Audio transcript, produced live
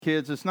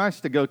Kids, it's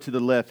nice to go to the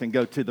left and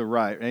go to the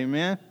right.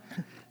 Amen?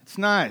 It's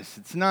nice.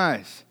 It's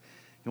nice.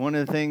 And one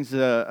of the things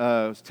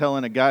I was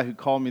telling a guy who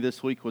called me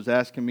this week was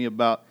asking me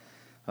about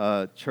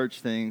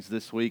church things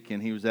this week,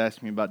 and he was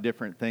asking me about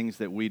different things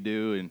that we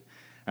do.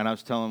 And I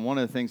was telling him one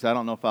of the things I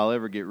don't know if I'll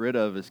ever get rid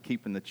of is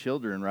keeping the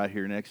children right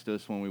here next to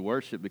us when we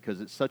worship, because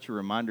it's such a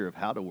reminder of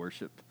how to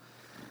worship.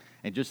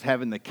 And just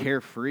having the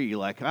carefree,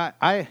 like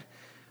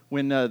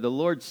when the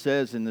Lord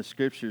says in the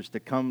scriptures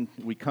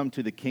we come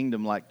to the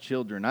kingdom like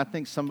children, I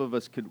think some of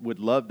us would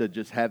love to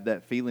just have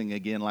that feeling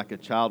again like a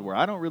child, where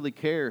I don't really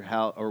care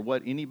how or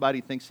what anybody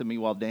thinks of me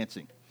while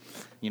dancing.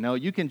 You know,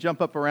 you can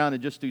jump up around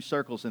and just do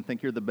circles and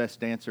think you're the best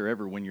dancer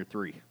ever when you're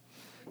 3.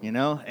 You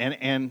know,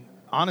 and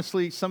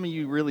honestly, some of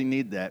you really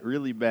need that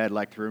really bad,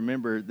 like to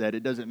remember that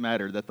it doesn't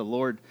matter, that the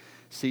Lord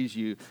sees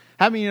you.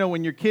 How many,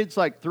 when your kid's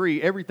like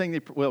 3,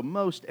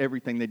 most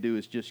everything they do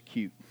is just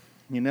cute.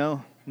 You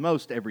know,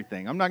 most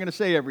everything. I'm not going to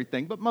say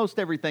everything, but most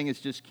everything is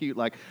just cute.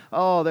 Like,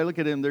 oh, they look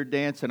at them, they're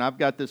dancing. I've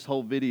got this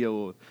whole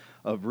video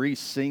of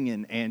Reese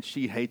singing, and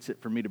she hates it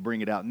for me to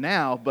bring it out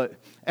now. But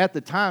at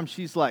the time,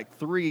 she's like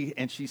 3,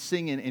 and she's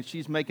singing, and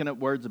she's making up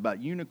words about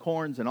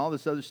unicorns and all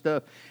this other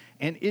stuff.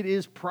 And it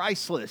is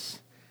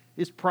priceless.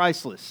 It's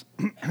priceless.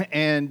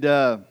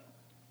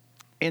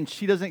 And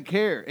she doesn't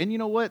care. And you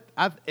know what?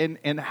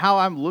 And how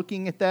I'm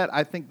looking at that,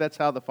 I think that's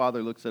how the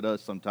Father looks at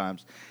us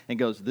sometimes and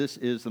goes, this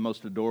is the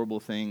most adorable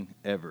thing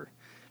ever.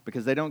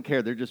 Because they don't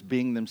care. They're just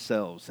being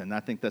themselves. And I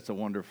think that's a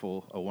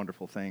wonderful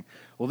thing.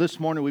 Well, this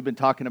morning we've been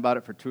talking about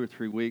it for 2 or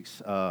 3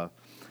 weeks,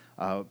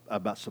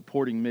 about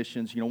supporting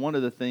missions. You know, one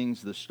of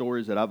the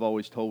stories that I've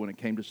always told when it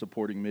came to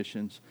supporting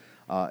missions,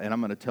 and I'm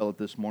going to tell it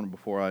this morning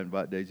before I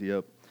invite Daisy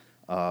up,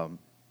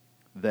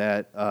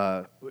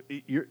 that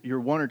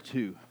you're one or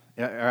two.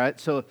 All right,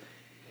 so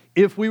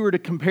if we were to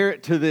compare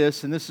it to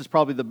this, and this is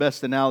probably the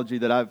best analogy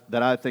that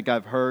I think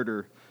I've heard,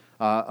 or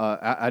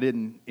I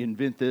didn't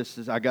invent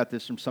this, I got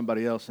this from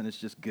somebody else, and it's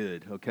just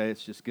good. Okay,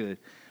 it's just good.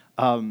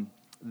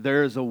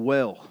 There's a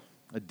well,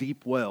 a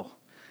deep well,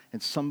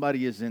 and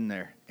somebody is in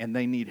there, and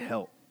they need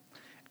help.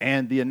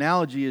 And the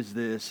analogy is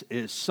this: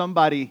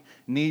 somebody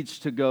needs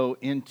to go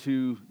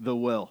into the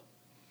well.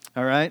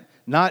 All right?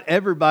 Not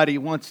everybody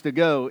wants to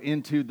go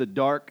into the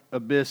dark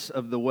abyss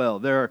of the well.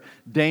 There are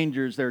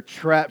dangers, there are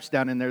traps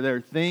down in there. There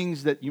are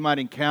things that you might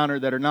encounter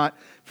that are not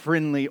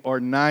friendly or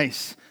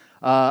nice.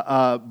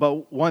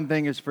 But one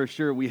thing is for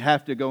sure, we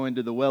have to go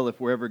into the well if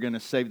we're ever going to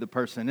save the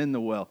person in the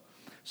well.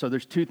 So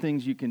there's 2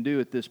 things you can do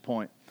at this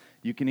point.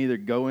 You can either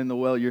go in the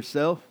well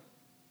yourself,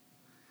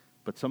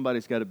 but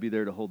somebody's got to be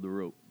there to hold the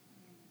rope.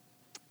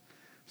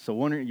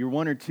 So you're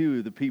 1 or 2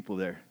 of the people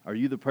there. Are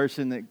you the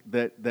person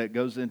that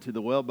goes into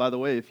the well? By the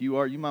way, if you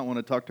are, you might want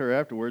to talk to her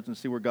afterwards and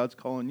see where God's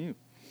calling you.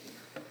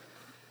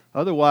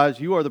 Otherwise,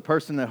 you are the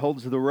person that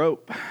holds the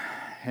rope.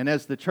 And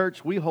as the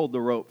church, we hold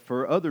the rope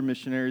for other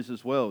missionaries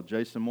as well.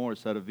 Jason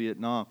Morris out of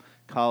Vietnam,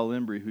 Kyle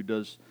Embry, who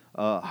does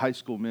high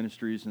school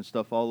ministries and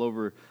stuff all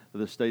over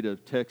the state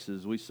of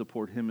Texas. We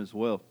support him as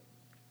well.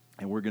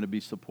 And we're going to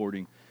be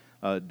supporting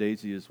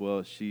Daisy as well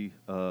as she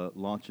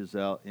launches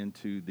out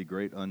into the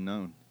great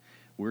unknown.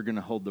 We're going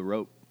to hold the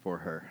rope for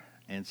her.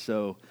 And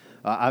so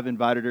I've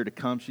invited her to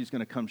come. She's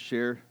going to come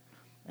share.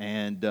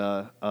 And,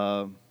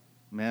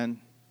 man,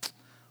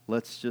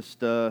 let's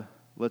just,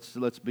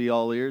 let's be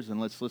all ears, and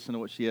let's listen to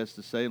what she has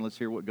to say, and let's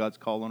hear what God's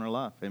called on her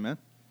life. Amen?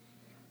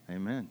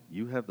 Amen.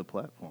 You have the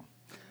platform.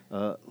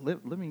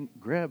 Let me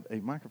grab a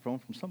microphone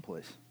from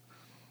someplace.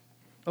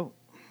 Oh,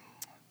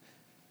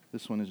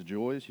 this one is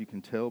Joy's. You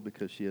can tell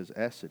because she has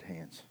acid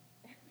hands.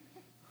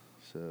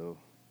 So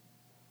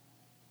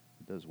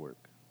it does work.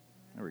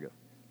 There we go.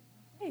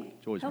 Hey,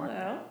 Joy's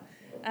hello.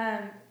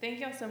 Thank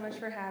y'all so much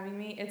for having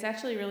me. It's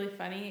actually really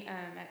funny.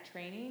 At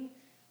training,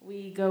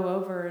 we go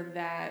over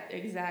that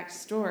exact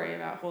story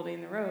about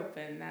holding the rope,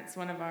 and that's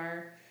one of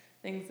our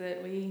things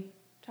that we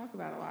talk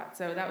about a lot.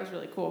 So that was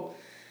really cool.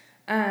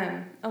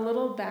 A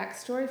little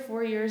backstory.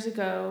 4 years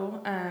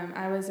ago,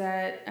 I was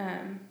at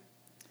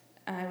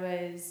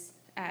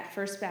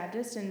First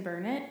Baptist in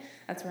Burnett.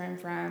 That's where I'm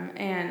from,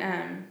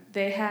 and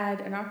they had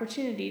an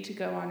opportunity to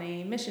go on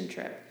a mission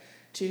trip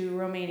to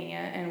Romania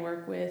and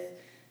work with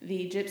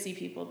the gypsy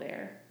people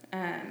there.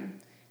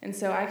 And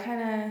so I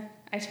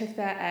took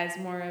that as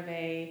more of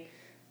a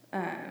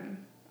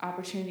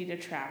opportunity to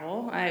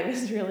travel. I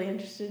was really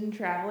interested in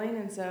traveling,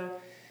 and so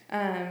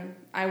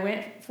I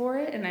went for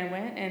it, and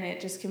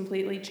it just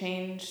completely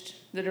changed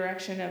the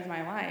direction of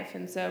my life.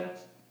 And so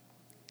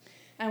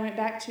I went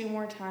back 2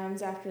 more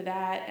times after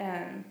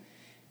that,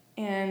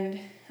 and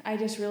I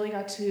just really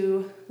got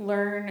to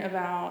learn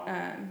about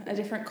a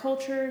different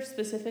culture,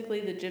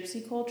 specifically the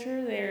gypsy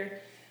culture.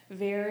 They're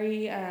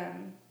very,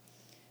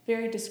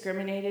 very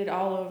discriminated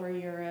all over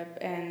Europe,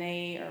 and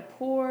they are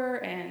poor,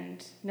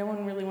 and no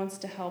one really wants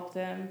to help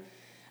them.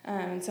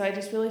 So I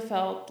just really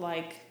felt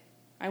like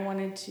I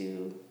wanted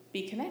to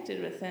be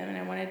connected with them, and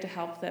I wanted to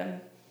help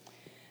them.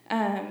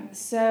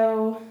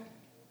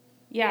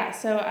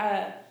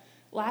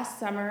 Last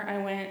summer I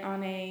went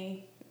on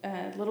a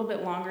a little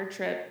bit longer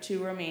trip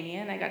to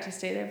Romania, and I got to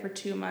stay there for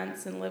 2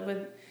 months and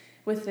live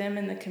with them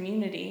in the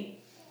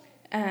community.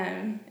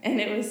 And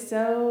it was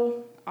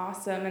so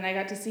awesome, and I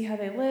got to see how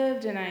they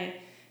lived, and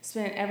I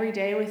spent every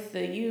day with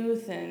the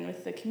youth and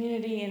with the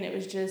community, and it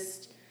was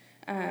just,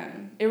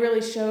 it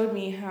really showed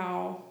me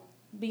how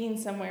being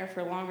somewhere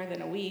for longer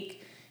than a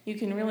week, you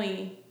can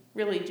really,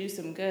 really do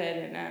some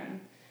good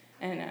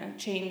and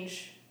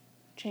change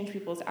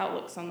people's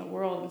outlooks on the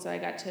world. And so I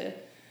got to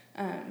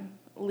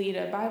lead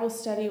a Bible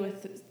study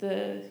with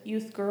the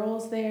youth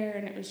girls there,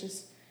 and it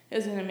was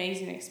an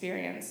amazing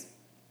experience.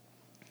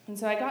 And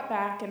so I got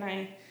back, and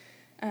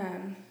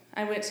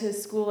I went to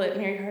school at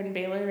Mary Hardin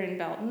Baylor in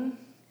Belton,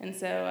 and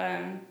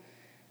so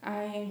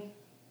I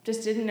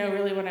just didn't know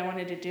really what I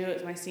wanted to do. It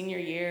was my senior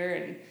year,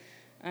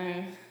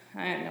 and I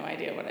had no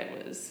idea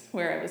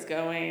where I was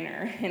going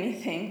or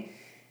anything.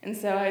 And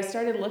so I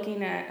started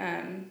looking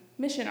at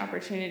mission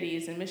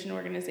opportunities and mission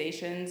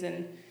organizations,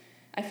 and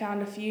I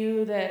found a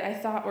few that I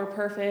thought were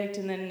perfect,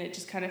 and then it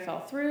just kind of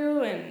fell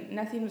through, and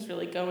nothing was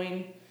really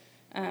going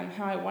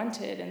how I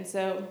wanted. And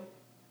so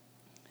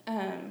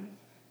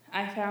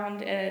I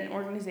found an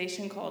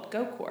organization called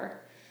GoCore.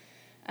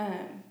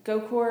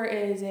 GoCore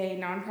is a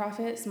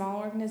nonprofit,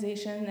 small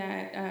organization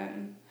that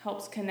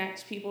helps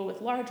connect people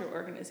with larger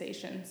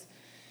organizations.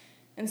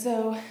 And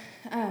so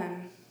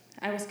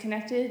I was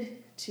connected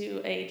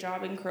to a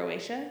job in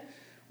Croatia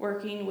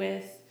working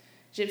with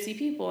Gypsy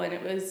people, and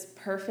it was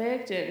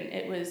perfect, and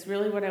it was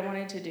really what I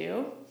wanted to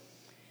do.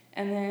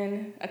 And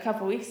then a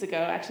couple weeks ago,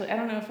 actually, I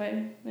don't know if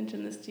I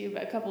mentioned this to you,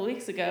 but a couple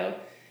weeks ago,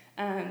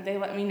 they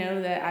let me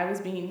know that I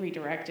was being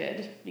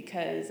redirected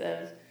because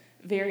of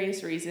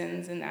various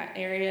reasons in that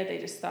area. They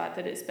just thought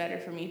that it's better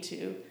for me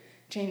to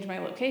change my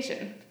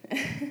location.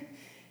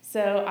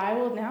 So I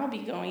will now be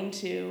going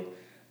to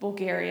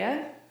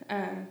Bulgaria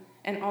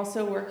and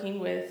also working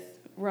with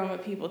Roma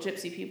people,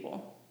 Gypsy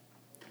people.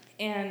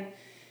 And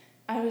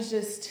I was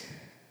this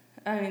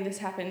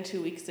happened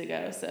 2 weeks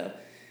ago, so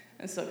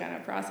I'm still kind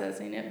of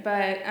processing it.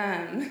 But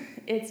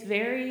it's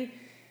very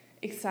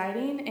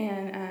exciting,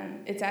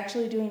 and it's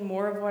actually doing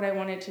more of what I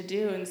wanted to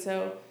do. And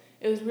so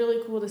it was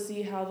really cool to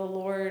see how the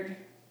Lord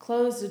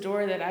closed a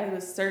door that I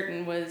was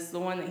certain was the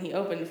one that he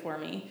opened for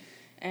me.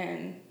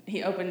 And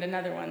he opened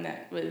another one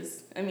that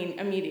was,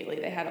 immediately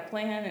they had a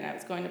plan, and I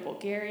was going to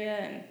Bulgaria,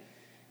 and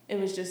it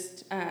was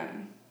just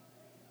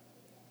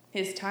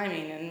his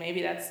timing, and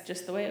maybe that's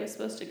just the way it was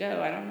supposed to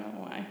go. I don't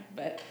know why.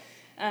 But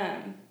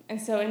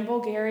and so in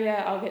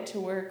Bulgaria, I'll get to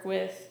work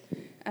with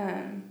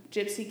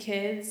Gypsy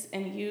kids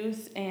and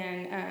youth,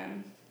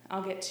 and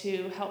I'll get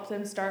to help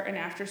them start an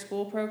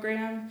after-school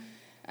program.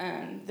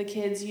 The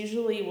kids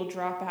usually will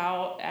drop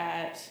out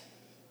at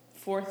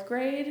 4th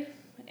grade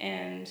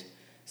and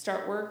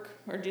start work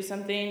or do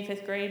something,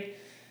 5th grade.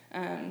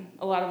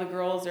 A lot of the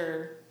girls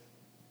are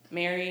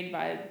married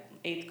by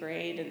 8th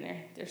grade, and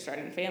they're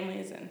starting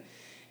families, and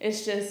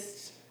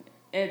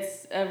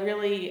it's a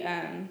really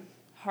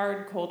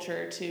hard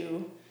culture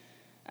to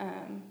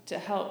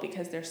help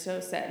because they're so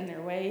set in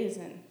their ways.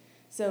 And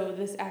so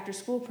this after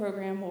school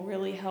program will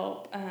really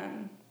help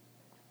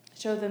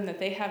show them that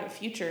they have a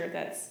future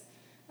that's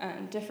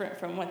different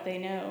from what they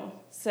know.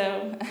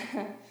 So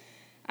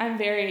I'm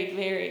very,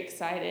 very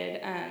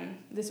excited.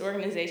 This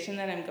organization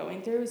that I'm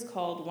going through is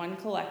called One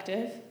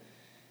Collective,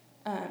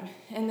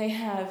 and they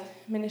have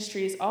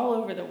ministries all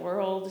over the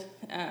world,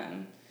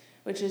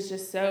 which is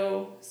just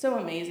so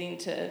amazing.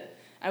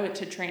 I went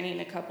to training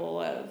a couple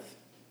of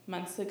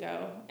months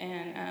ago,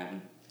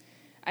 and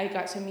I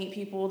got to meet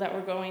people that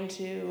were going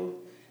to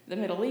the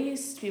Middle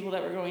East, people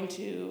that were going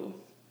to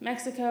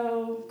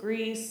Mexico,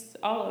 Greece,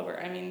 all over.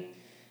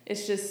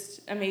 It's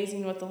just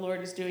amazing what the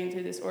Lord is doing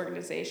through this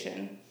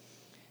organization.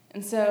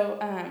 And so,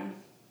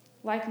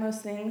 like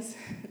most things,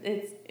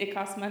 it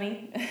costs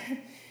money,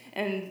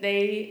 and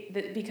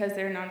because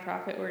they're a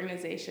nonprofit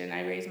organization,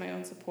 I raise my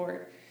own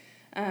support.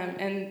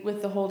 And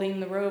with the holding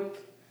the rope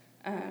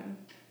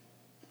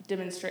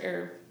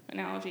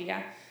analogy,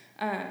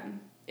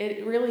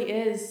 it really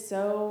is.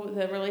 So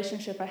the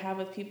relationship I have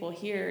with people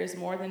here is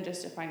more than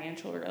just a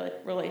financial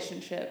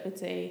relationship.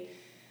 It's a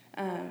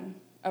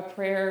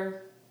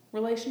prayer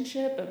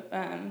relationship.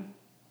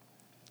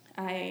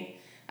 I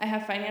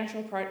have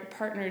financial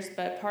partners,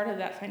 but part of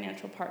that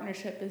financial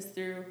partnership is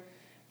through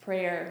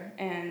prayer,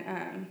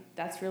 and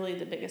that's really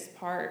the biggest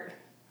part,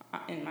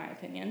 in my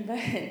opinion. But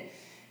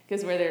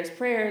because where there's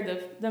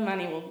prayer, the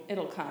money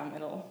it'll come,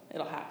 it'll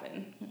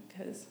happen.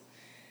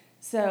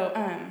 So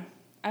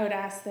I would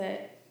ask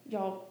that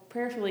y'all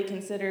prayerfully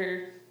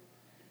consider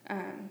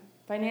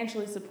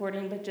financially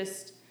supporting, but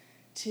just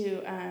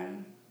to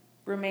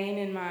remain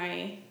in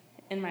my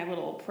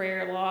little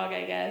prayer log,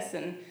 I guess.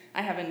 And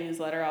I have a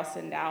newsletter I'll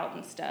send out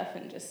and stuff,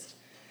 and just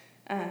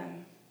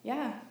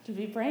to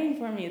be praying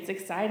for me. It's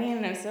exciting,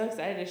 and I'm so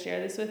excited to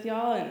share this with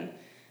y'all. And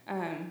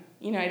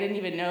I didn't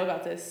even know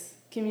about this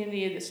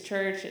community, this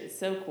church. It's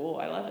so cool.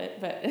 I love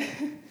it. But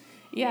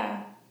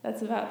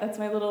that's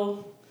my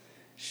little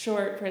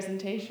short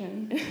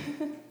presentation.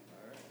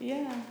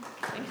 Yeah,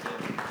 thank you.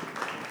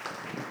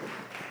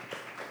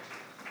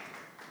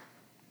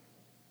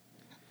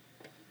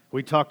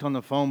 We talked on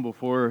the phone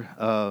before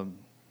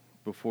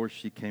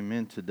she came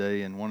in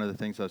today, and one of the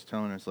things I was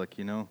telling her is like,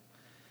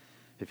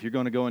 if you're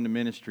going to go into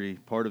ministry,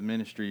 part of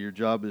ministry, your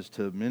job is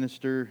to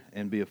minister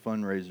and be a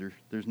fundraiser.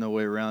 There's no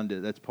way around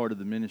it. That's part of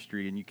the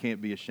ministry, and you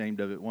can't be ashamed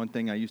of it. One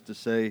thing I used to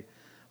say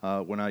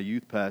when I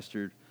youth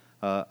pastored,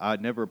 I'd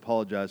never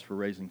apologize for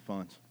raising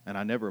funds, and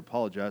I never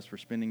apologize for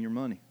spending your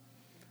money.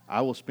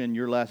 I will spend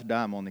your last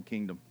dime on the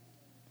kingdom.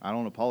 I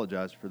don't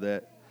apologize for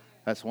that.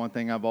 That's one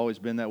thing I've always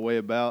been that way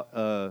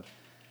about.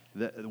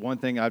 The one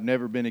thing I've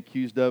never been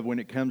accused of when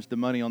it comes to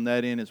money on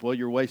that end is, well,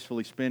 you're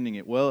wastefully spending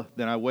it. Well,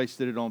 then I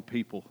wasted it on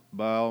people.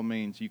 By all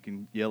means, you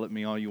can yell at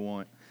me all you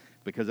want,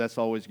 because that's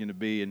always going to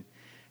be.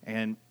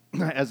 And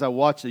as I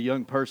watch a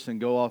young person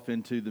go off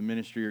into the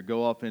ministry or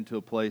go off into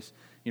a place,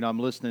 I'm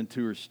listening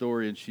to her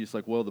story, and she's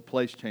like, well, the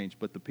place changed,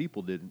 but the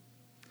people didn't.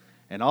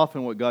 And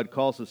often what God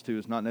calls us to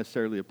is not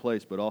necessarily a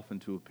place, but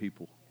often to a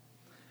people.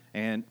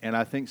 And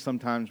I think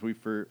sometimes we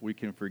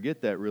can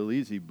forget that real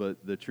easy,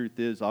 but the truth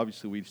is,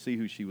 obviously, we see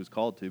who she was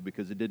called to,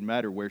 because it didn't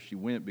matter where she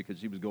went, because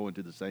she was going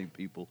to the same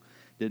people.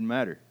 It didn't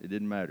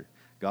matter.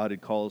 God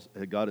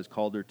has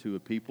called her to a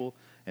people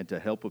and to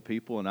help a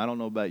people. And I don't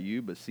know about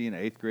you, but seeing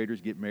 8th graders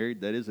get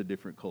married, that is a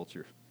different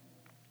culture.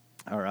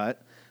 All right?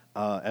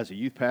 As a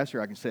youth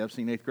pastor, I can say I've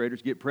seen 8th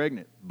graders get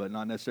pregnant, but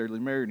not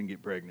necessarily married and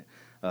get pregnant.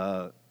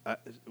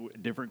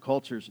 Different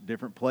cultures,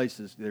 different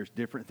places, there's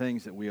different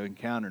things that we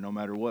encounter no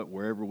matter what,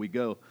 wherever we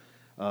go.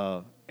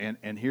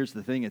 And here's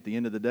the thing, at the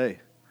end of the day,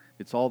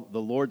 it's all,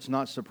 the Lord's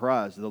not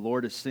surprised. The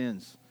Lord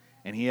ascends,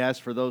 and He asks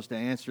for those to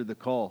answer the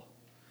call.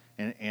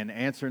 And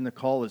answering the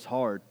call is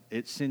hard.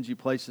 It sends you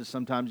places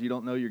sometimes you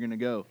don't know you're going to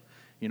go.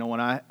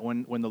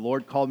 When the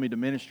Lord called me to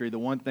ministry, the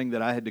one thing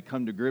that I had to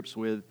come to grips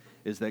with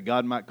is that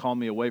God might call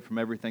me away from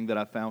everything that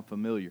I found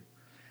familiar.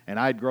 And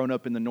I had grown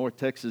up in the North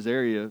Texas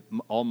area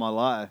all my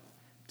life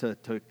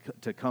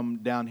to come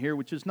down here,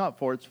 which is not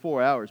far. It's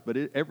 4 hours, but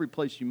every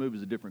place you move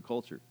is a different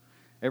culture.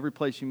 Every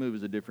place you move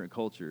is a different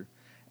culture.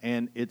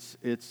 And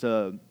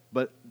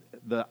but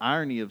the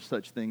irony of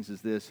such things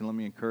is this, and let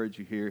me encourage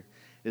you here,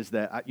 is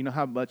that you know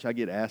how much I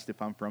get asked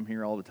if I'm from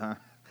here all the time?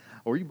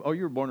 Or you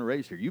were born and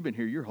raised here. You've been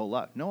here your whole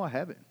life. No, I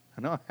haven't.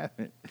 No, I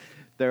haven't.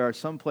 There are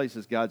some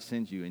places God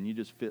sends you, and you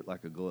just fit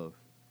like a glove.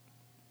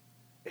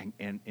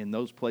 And in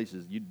those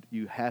places,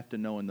 you have to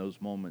know in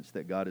those moments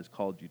that God has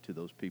called you to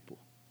those people.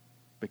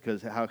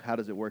 Because how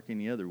does it work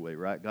any other way,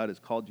 right? God has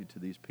called you to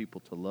these people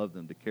to love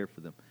them, to care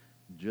for them,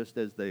 just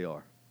as they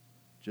are.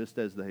 Just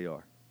as they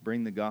are.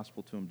 Bring the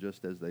gospel to them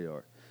just as they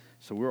are.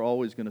 So we're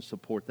always going to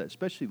support that,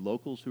 especially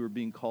locals who are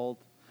being called.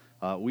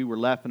 We were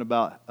laughing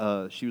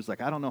about, she was like,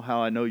 I don't know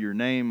how I know your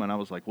name. And I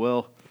was like,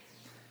 well,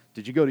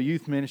 did you go to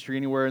youth ministry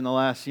anywhere in the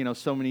last,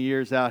 so many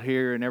years out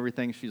here and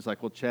everything? She's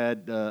like, well,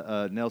 Chad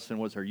Nelson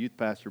was our youth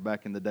pastor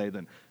back in the day.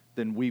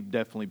 Then we've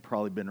definitely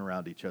probably been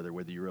around each other,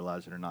 whether you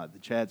realize it or not. The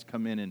Chad's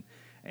come in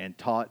and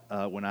taught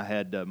when I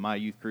had my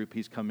youth group.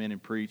 He's come in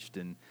and preached,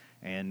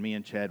 and me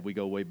and Chad, we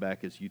go way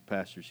back as youth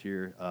pastors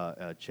here.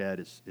 Chad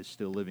is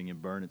still living in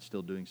Burnett,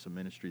 still doing some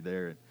ministry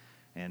there,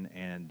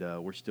 and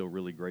we're still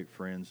really great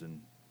friends,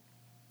 and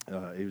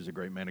he was a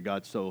great man of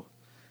God. So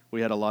we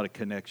had a lot of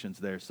connections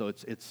there. So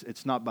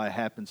it's not by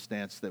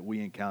happenstance that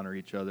we encounter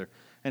each other,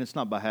 and it's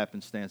not by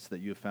happenstance that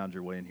you have found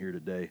your way in here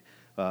today.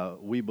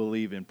 We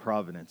believe in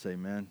providence,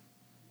 amen.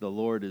 The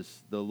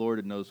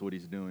Lord knows what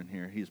He's doing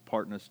here. He's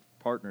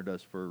partnered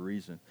us for a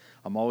reason.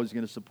 I'm always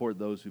going to support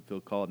those who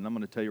feel called, and I'm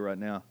going to tell you right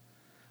now,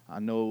 I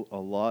know a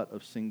lot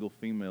of single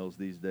females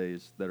these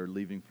days that are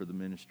leaving for the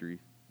ministry.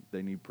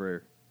 They need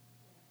prayer.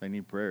 They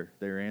need prayer.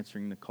 They're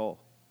answering the call.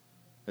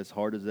 As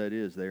hard as that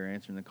is, they're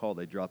answering the call.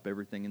 They drop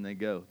everything and they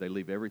go. They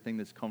leave everything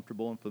that's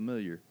comfortable and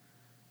familiar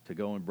to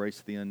go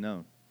embrace the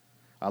unknown.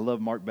 I love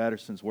Mark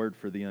Batterson's word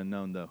for the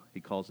unknown, though. He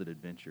calls it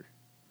adventure.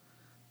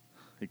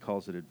 He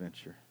calls it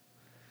adventure.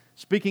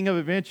 Speaking of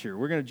adventure,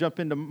 we're going to jump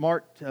into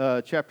Mark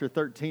chapter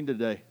 13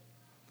 today.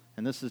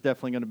 And this is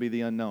definitely going to be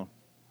the unknown.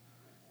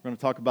 We're going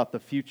to talk about the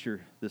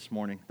future this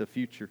morning, the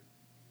future.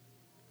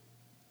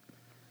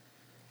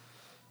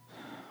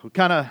 We've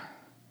kind of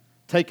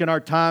taken our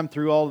time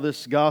through all of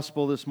this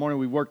gospel this morning.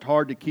 We worked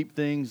hard to keep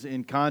things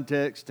in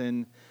context,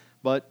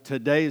 but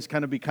today is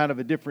going to be kind of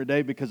a different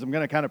day because I'm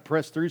going to kind of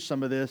press through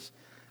some of this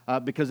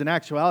because in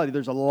actuality,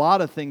 there's a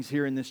lot of things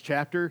here in this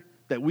chapter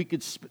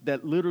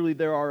that literally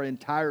there are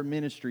entire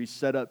ministries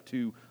set up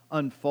to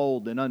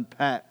unfold and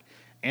unpack.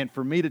 And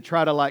for me to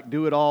try to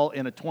do it all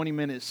in a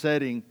 20-minute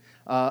setting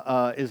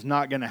is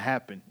not going to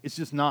happen. It's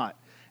just not.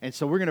 And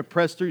so we're going to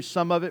press through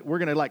some of it. We're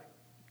going to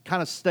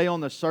kind of stay on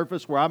the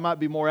surface where I might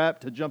be more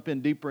apt to jump in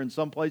deeper in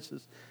some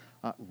places.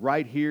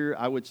 Right here,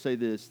 I would say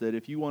this, that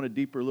if you want a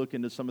deeper look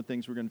into some of the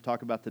things we're going to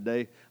talk about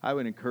today, I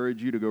would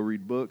encourage you to go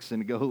read books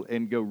and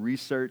go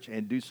research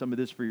and do some of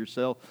this for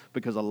yourself,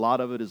 because a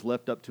lot of it is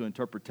left up to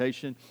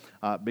interpretation,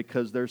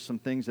 because there's some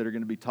things that are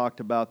going to be talked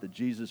about that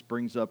Jesus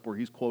brings up where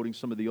He's quoting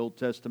some of the Old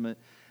Testament,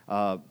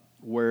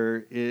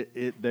 where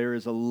there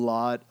is a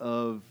lot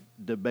of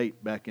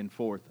debate back and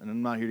forth. And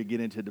I'm not here to get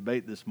into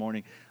debate this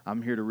morning.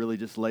 I'm here to really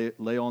just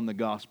lay on the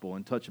gospel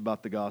and touch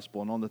about the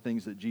gospel and on the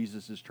things that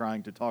Jesus is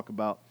trying to talk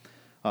about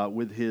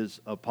with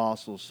his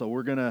apostles. So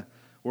we're gonna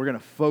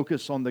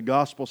focus on the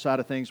gospel side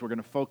of things. We're going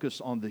to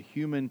focus on the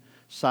human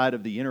side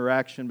of the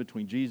interaction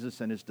between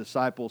Jesus and his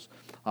disciples.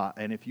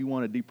 And if you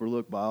want a deeper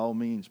look, by all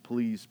means,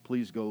 please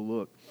go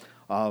look.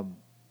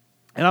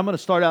 And I'm going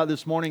to start out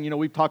this morning. You know,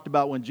 we've talked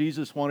about when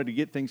Jesus wanted to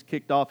get things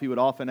kicked off, he would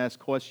often ask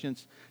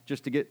questions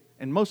just to get,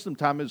 and most of the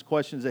time it was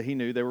questions that he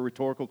knew. They were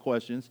rhetorical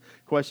questions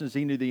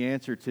he knew the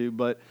answer to.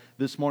 But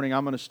this morning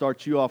I'm going to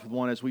start you off with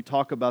one as we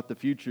talk about the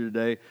future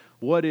today.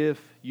 What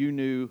if you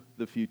knew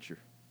the future?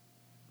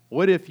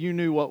 What if you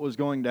knew what was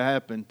going to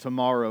happen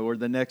tomorrow or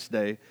the next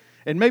day?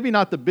 And maybe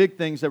not the big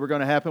things that were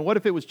going to happen. What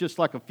if it was just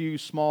like a few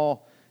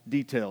small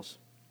details?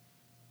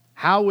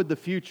 How would the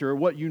future,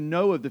 what you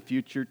know of the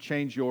future,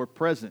 change your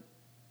present?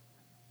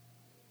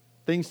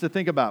 Things to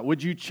think about.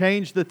 Would you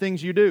change the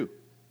things you do?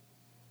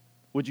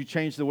 Would you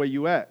change the way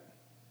you act?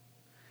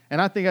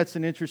 And I think that's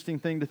an interesting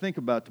thing to think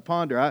about, to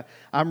ponder.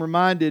 I'm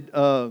reminded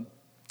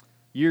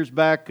years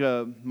back,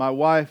 my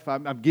wife,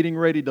 I'm getting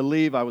ready to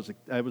leave. I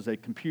was a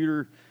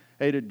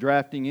computer-aided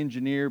drafting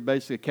engineer,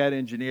 basically a CAD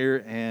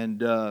engineer,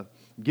 and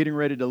getting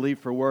ready to leave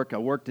for work. I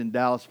worked in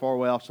Dallas, far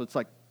away off, so it's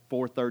like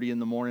 4:30 in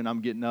the morning.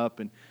 I'm getting up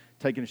and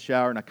taking a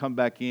shower, and I come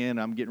back in.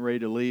 I'm getting ready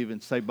to leave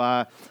and say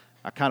bye.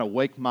 I kind of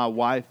wake my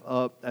wife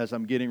up as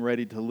I'm getting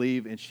ready to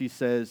leave, and she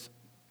says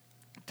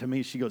to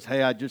me, she goes,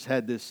 "Hey, I just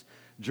had this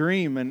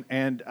dream,"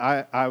 and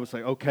I was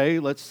like, "Okay,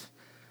 let's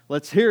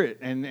hear it."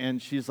 And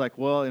she's like,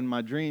 "Well, in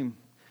my dream,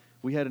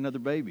 we had another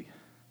baby,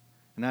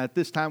 and at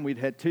this time we'd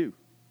had two,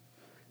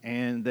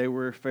 and they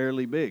were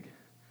fairly big."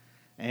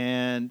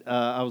 And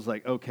I was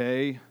like,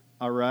 "Okay,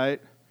 all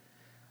right,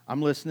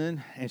 I'm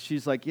listening." And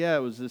she's like, "Yeah,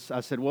 it was this."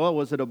 I said, "Well,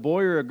 was it a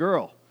boy or a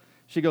girl?"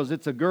 She goes,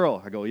 "It's a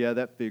girl." I go, "Yeah,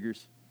 that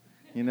figures."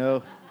 You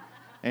know,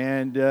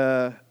 and, you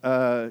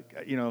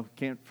know,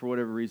 can't, for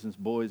whatever reasons,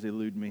 boys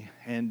elude me.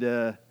 And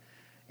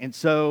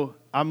so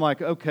I'm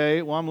like,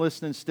 okay, well, I'm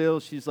listening still.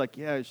 She's like,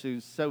 yeah, she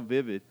was so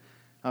vivid.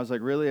 I was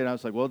like, really? And I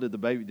was like, well,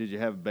 did you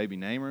have a baby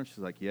name her? She's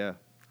like, yeah,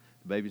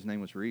 the baby's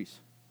name was Reese.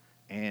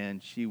 And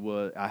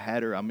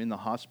I'm in the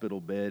hospital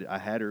bed. I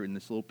had her in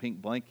this little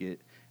pink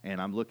blanket,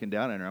 and I'm looking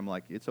down at her. I'm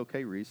like, it's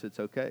okay, Reese,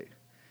 it's okay.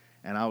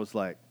 And I was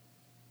like,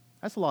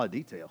 that's a lot of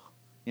detail,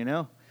 you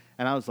know?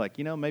 And I was like,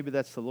 you know, maybe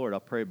that's the Lord.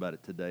 I'll pray about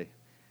it today.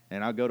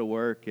 And I'll go to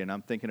work, and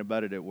I'm thinking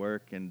about it at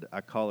work, and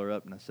I call her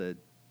up, and I said,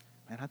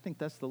 man, I think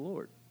that's the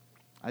Lord.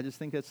 I just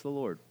think that's the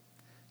Lord.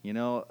 You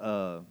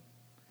know,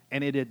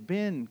 and it had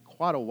been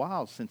quite a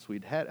while since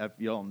we'd had, if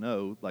you all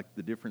know, like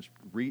the difference,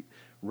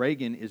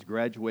 Reagan is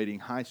graduating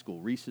high school.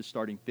 Reese is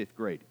starting 5th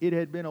grade. It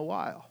had been a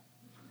while,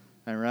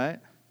 all right?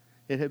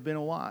 It had been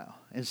a while.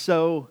 And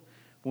so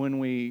when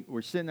we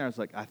were sitting there, I was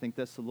like, I think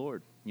that's the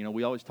Lord. You know,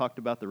 we always talked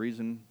about the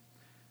reason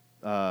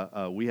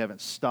we haven't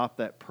stopped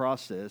that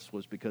process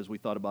was because we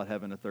thought about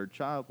having a third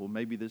child. Well,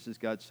 maybe this is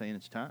God saying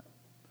it's time.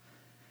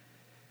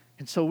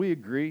 And so we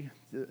agree.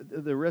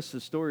 The rest of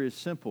the story is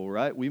simple,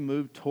 right? We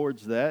moved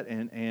towards that,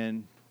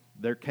 and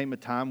there came a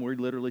time where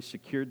we literally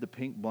secured the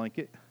pink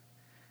blanket,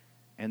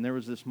 and there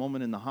was this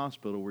moment in the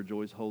hospital where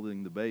Joy's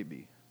holding the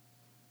baby,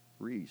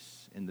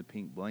 Reese, in the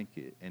pink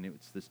blanket, and it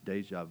was this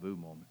deja vu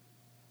moment.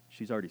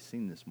 She's already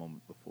seen this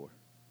moment before.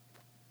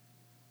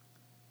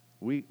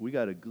 We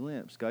got a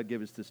glimpse. God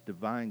gave us this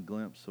divine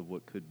glimpse of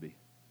what could be.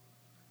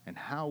 And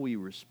how we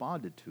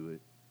responded to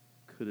it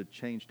could have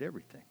changed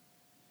everything.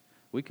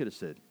 We could have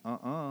said,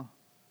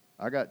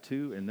 I got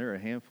two, and they're a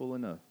handful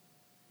enough.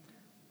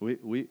 We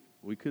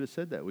could have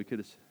said that.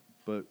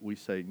 But we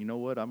say, you know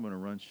what? I'm going to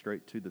run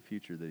straight to the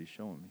future that he's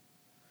showing me.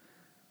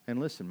 And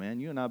listen, man,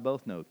 you and I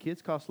both know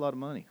kids cost a lot of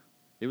money.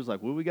 It was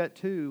like, well, we got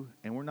two,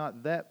 and we're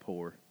not that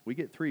poor. We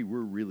get three, we're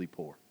really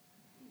poor.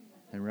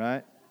 And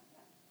right?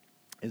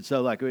 And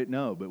so, like,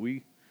 no, but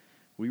we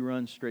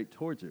run straight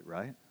towards it,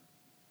 right?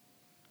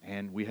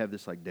 And we have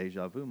this, like,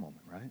 deja vu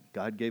moment, right?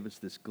 God gave us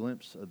this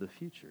glimpse of the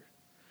future.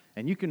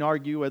 And you can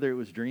argue whether it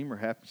was dream or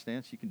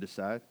happenstance. You can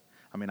decide.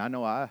 I mean, I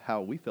know how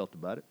we felt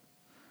about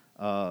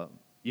it.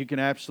 You can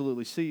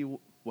absolutely see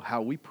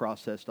how we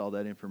processed all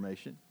that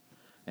information.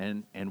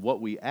 And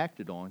what we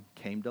acted on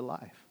came to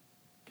life.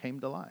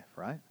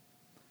 Right?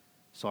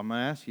 So I'm going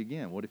to ask you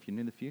again, what if you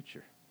knew the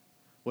future?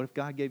 What if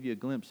God gave you a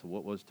glimpse of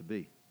what was to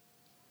be?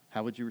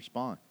 How would you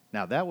respond?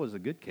 Now, that was a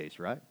good case,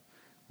 right?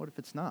 What if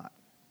it's not?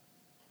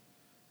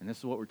 And this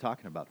is what we're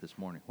talking about this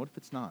morning. What if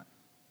it's not?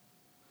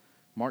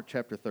 Mark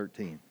chapter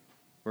 13,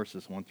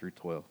 verses 1 through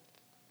 12.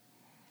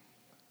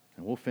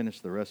 And we'll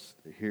finish the rest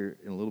here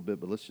in a little bit,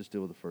 but let's just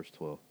deal with the first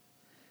 12.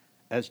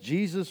 As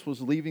Jesus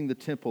was leaving the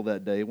temple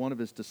that day, one of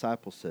his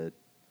disciples said,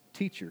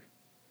 "Teacher,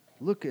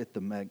 look at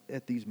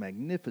these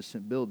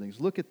magnificent buildings.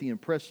 Look at the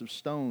impressive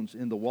stones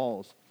in the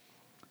walls."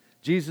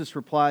 Jesus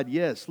replied,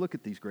 "Yes, look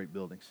at these great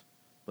buildings,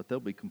 but they'll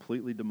be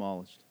completely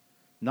demolished.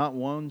 Not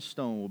one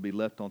stone will be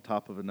left on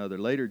top of another."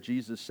 Later,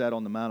 Jesus sat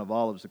on the Mount of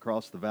Olives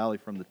across the valley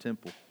from the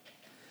temple.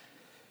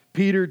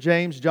 Peter,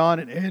 James, John,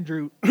 and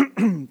Andrew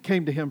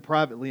came to him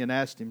privately and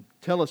asked him,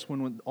 "Tell us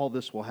when all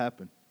this will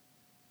happen.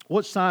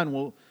 What sign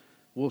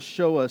will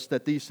show us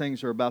that these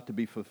things are about to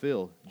be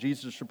fulfilled?"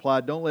 Jesus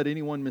replied, "Don't let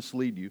anyone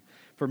mislead you,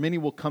 for many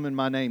will come in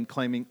my name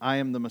claiming I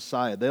am the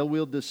Messiah. They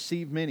will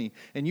deceive many,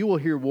 and you will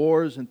hear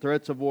wars and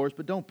threats of wars,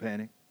 but don't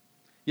panic.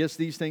 Yes,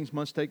 these things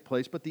must take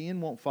place, but the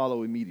end won't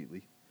follow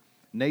immediately.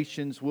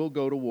 Nations will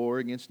go to war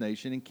against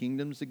nation and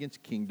kingdoms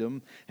against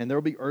kingdom, and there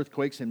will be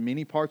earthquakes in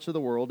many parts of the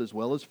world as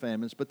well as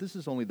famines, but this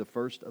is only the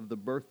first of the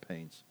birth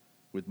pains,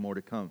 with more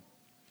to come.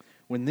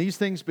 When these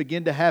things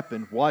begin to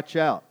happen, watch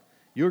out.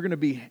 You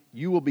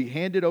will be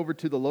handed over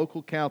to the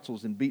local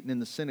councils and beaten in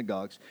the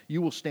synagogues.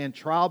 You will stand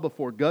trial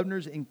before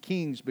governors and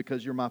kings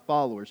because you're my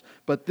followers,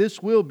 but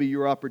this will be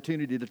your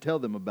opportunity to tell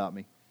them about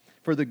me.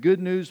 For the good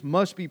news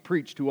must be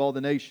preached to all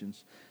the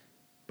nations.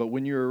 But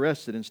when you're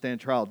arrested and stand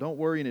trial, don't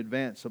worry in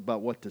advance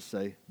about what to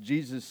say.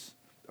 Just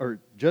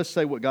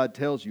say what God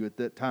tells you at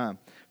that time.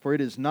 For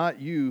it is not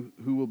you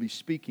who will be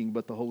speaking,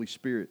 but the Holy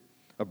Spirit.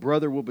 A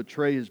brother will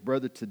betray his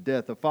brother to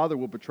death. A father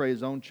will betray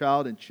his own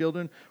child, and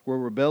children will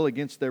rebel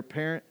against their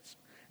parents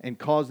and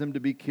cause them to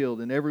be killed.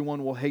 And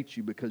everyone will hate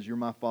you because you're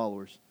my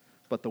followers.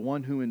 But the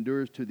one who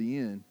endures to the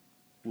end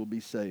will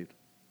be saved."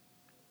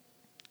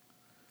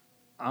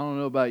 I don't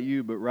know about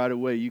you, but right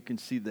away you can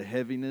see the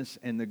heaviness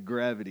and the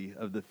gravity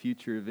of the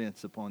future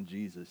events upon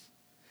Jesus.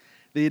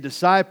 The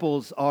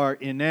disciples are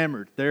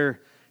enamored.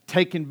 They're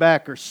taken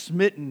back or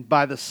smitten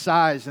by the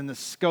size and the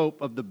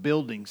scope of the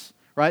buildings,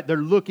 right? They're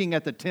looking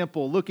at the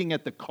temple, looking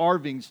at the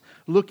carvings,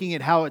 looking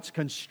at how it's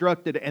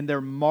constructed, and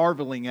they're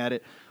marveling at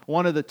it.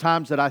 One of the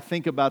times that I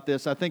think about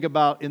this, I think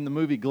about in the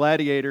movie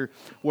Gladiator,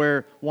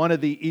 where one of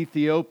the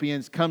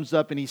Ethiopians comes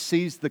up and he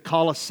sees the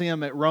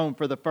Colosseum at Rome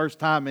for the first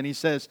time, and he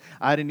says,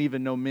 "I didn't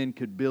even know men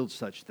could build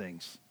such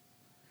things."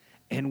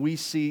 And we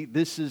see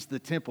this is the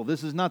temple.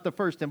 This is not the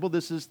first temple.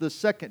 This is the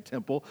second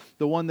temple,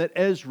 the one that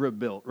Ezra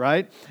built,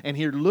 right? And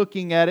here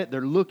looking at it,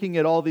 they're looking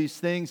at all these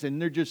things,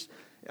 and they're just,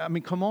 I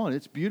mean, come on,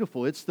 it's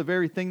beautiful. It's the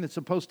very thing that's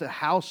supposed to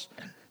house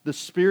the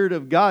Spirit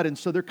of God. And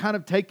so they're kind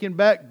of taken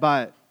back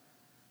by it.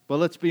 But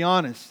let's be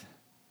honest,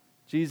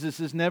 Jesus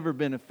has never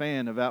been a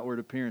fan of outward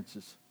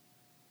appearances.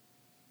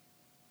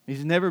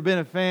 He's never been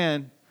a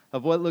fan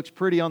of what looks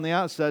pretty on the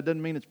outside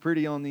doesn't mean it's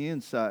pretty on the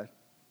inside.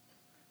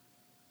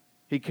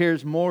 He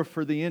cares more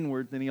for the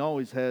inward than He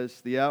always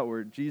has the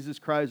outward. Jesus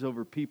cries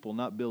over people,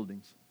 not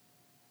buildings.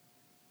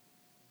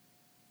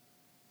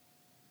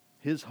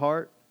 His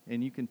heart,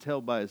 and you can tell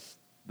by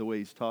the way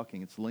He's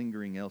talking, it's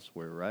lingering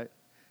elsewhere, right?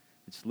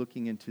 It's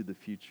looking into the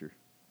future,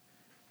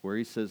 where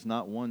He says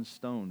not one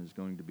stone is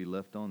going to be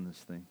left on this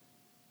thing.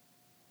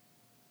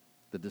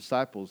 The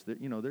disciples,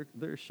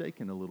 they're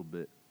shaking a little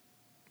bit.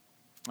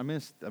 I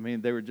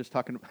mean, they were just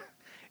talking.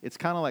 It's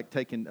kind of like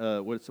taking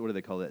what do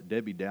they call that?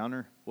 Debbie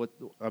Downer.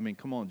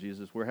 Come on,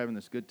 Jesus. We're having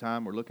this good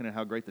time. We're looking at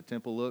how great the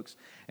temple looks,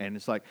 and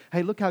it's like,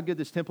 hey, look how good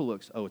this temple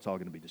looks. Oh, it's all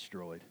going to be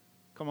destroyed.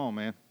 Come on,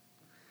 man.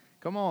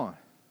 Come on.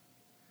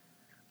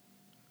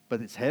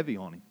 But it's heavy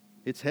on Him.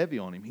 It's heavy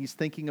on Him. He's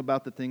thinking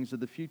about the things of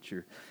the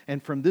future.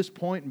 And from this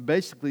point,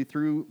 basically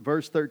through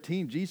verse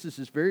 13, Jesus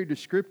is very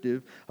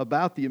descriptive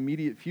about the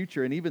immediate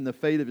future and even the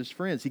fate of His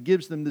friends. He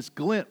gives them this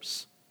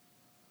glimpse.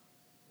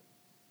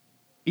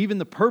 Even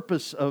the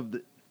purpose of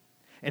the...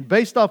 And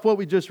based off what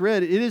we just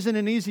read, it isn't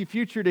an easy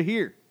future to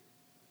hear.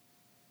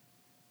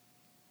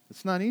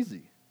 It's not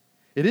easy.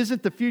 It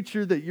isn't the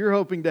future that you're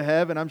hoping to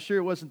have, and I'm sure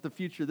it wasn't the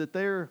future that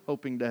they're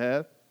hoping to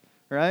have,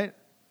 right?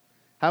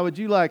 How would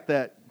you like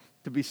that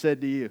to be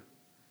said to you?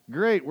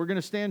 Great, we're going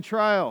to stand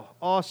trial.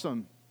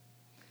 Awesome.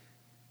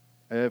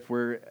 If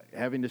we're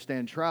having to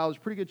stand trial, there's a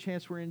pretty good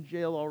chance we're in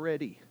jail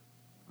already.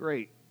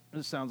 Great.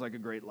 This sounds like a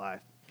great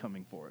life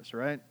coming for us,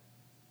 right?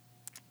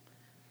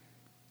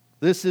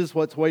 This is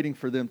what's waiting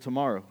for them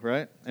tomorrow,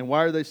 right? And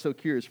why are they so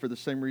curious? For the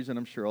same reason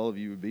I'm sure all of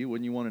you would be.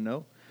 Wouldn't you want to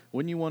know?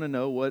 Wouldn't you want to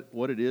know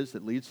what it is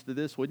that leads to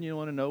this? Wouldn't you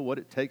want to know what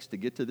it takes to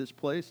get to this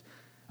place?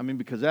 I mean,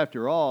 because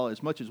after all,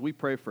 as much as we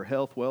pray for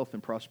health, wealth,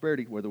 and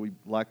prosperity, whether we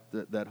like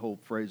that whole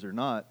phrase or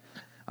not,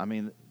 I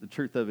mean, the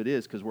truth of it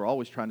is, because we're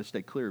always trying to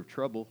stay clear of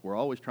trouble. We're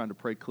always trying to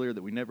pray clear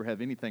that we never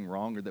have anything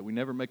wrong or that we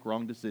never make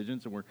wrong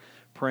decisions. And we're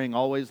praying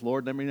always,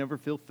 Lord, let me never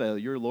feel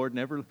failure. Lord,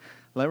 never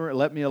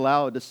let me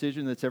allow a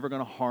decision that's ever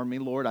going to harm me.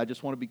 Lord, I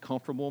just want to be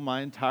comfortable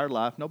my entire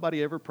life.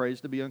 Nobody ever prays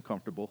to be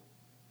uncomfortable.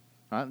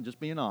 Right? I'm just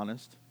being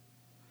honest.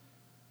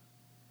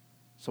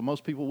 So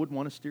most people wouldn't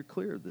want to steer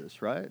clear of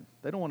this, right?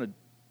 They don't want to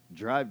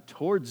drive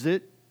towards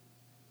it.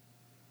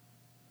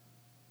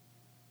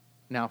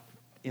 Now,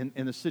 in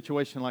a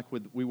situation like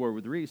we were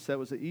with Reese, that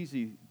was an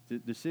easy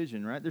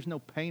decision, right? There's no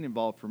pain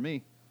involved for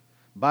me.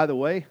 By the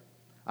way,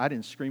 I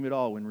didn't scream at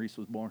all when Reese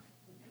was born.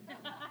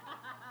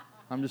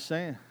 I'm just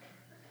saying.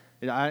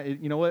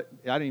 You know what?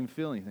 I didn't even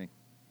feel anything.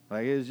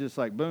 Like, it was just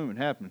like, boom, it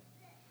happened.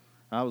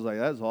 I was like,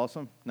 that's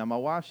awesome. Now, my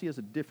wife, she has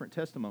a different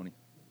testimony.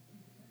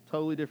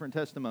 Totally different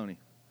testimony,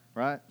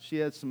 right? She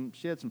had some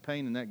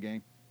pain in that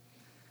game.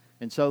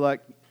 And so, like,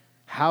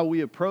 how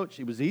we approach,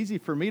 it was easy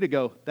for me to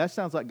go, that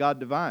sounds like God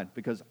divine,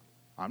 because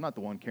I'm not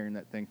the one carrying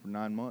that thing for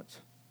 9 months.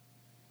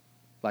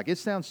 Like, it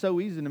sounds so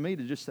easy to me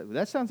to just say,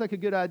 that sounds like a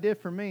good idea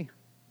for me.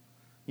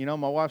 You know,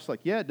 my wife's like,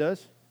 yeah, it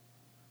does.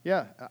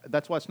 Yeah,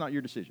 that's why it's not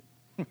your decision.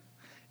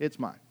 It's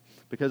mine.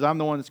 Because I'm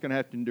the one that's going to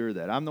have to endure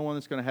that. I'm the one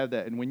that's going to have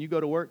that. And when you go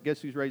to work,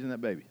 guess who's raising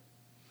that baby?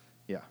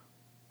 Yeah.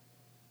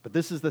 But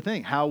this is the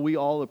thing, how we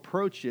all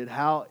approach it,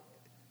 how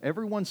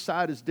everyone's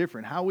side is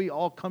different, how we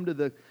all come to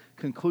the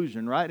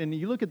conclusion, right? And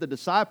you look at the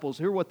disciples,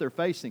 hear what they're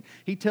facing.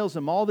 He tells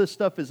them all this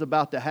stuff is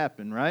about to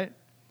happen, right?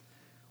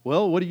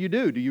 Well, what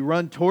do? Do you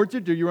run towards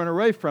it? Do you run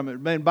away from it?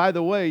 And by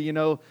the way, you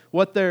know,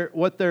 what they're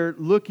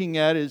looking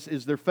at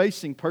is they're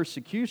facing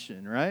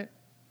persecution, right?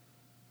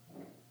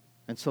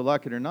 And so,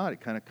 like it or not, it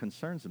kind of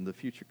concerns them. The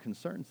future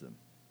concerns them,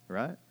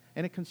 right?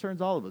 And it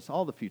concerns all of us.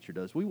 All the future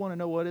does. We want to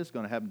know what is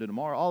going to happen to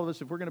tomorrow. All of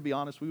us, if we're going to be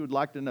honest, we would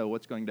like to know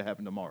what's going to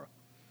happen tomorrow.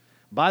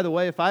 By the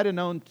way, if I'd have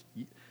known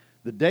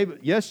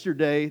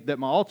yesterday that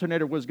my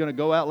alternator was going to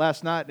go out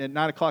last night at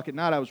 9 o'clock at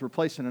night, I was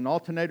replacing an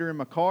alternator in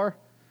my car,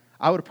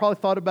 I would have probably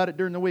thought about it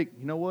during the week.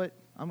 You know what?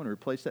 I'm going to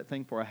replace that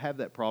thing before I have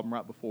that problem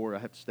right before I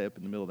have to stay up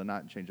in the middle of the night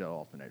and change out an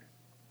alternator.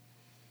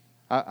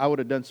 I would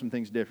have done some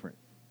things different,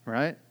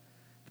 right?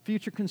 The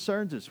future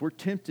concerns us. We're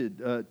tempted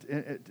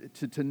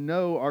to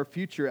know our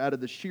future out of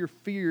the sheer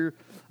fear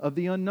of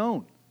the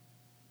unknown.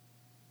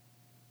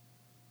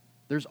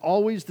 There's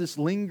always this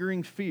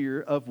lingering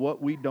fear of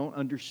what we don't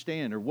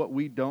understand or what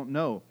we don't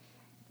know.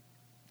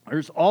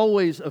 There's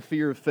always a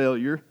fear of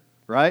failure,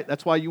 right?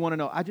 That's why you want to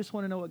know. I just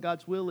want to know what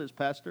God's will is,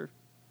 Pastor.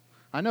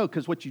 I know,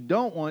 because what you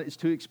don't want is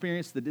to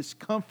experience the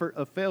discomfort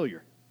of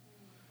failure,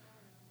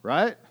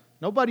 right?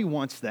 Nobody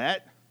wants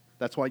that.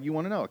 That's why you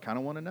want to know. I kind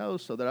of want to know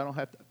so that I don't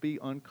have to be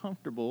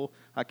uncomfortable.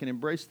 I can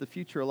embrace the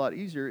future a lot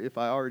easier if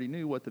I already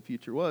knew what the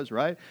future was,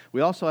 right?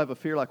 We also have a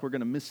fear like we're going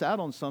to miss out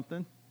on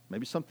something,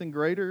 maybe something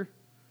greater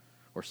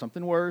or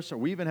something worse, or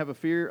we even have a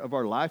fear of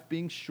our life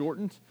being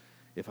shortened.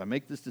 If I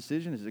make this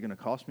decision, is it going to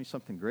cost me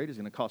something great? Is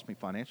it going to cost me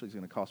financially? Is it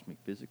going to cost me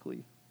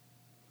physically?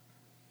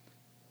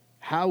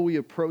 How we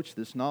approach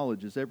this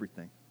knowledge is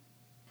everything.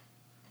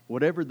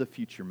 Whatever the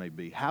future may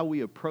be, how we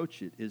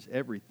approach it is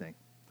everything.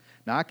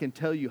 Now, I can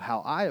tell you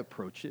how I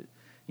approach it.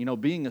 You know,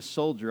 being a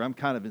soldier, I'm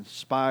kind of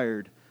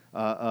inspired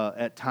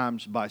at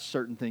times by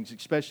certain things,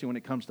 especially when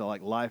it comes to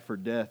like life or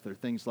death or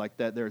things like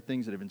that. There are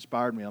things that have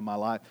inspired me in my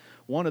life.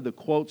 One of the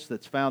quotes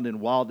that's found in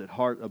Wild at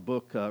Heart, a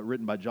book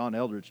written by John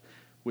Eldredge,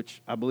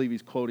 which I believe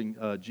he's quoting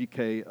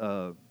G.K.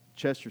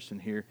 Chesterton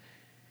here.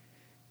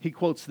 He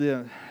quotes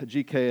the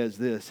G.K. as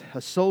this: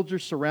 "A soldier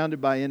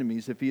surrounded by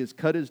enemies, if he is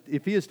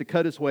to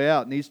cut his way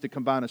out, needs to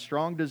combine a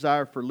strong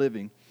desire for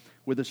living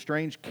with a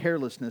strange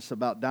carelessness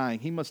about dying.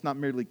 He must not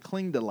merely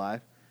cling to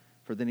life,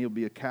 for then he'll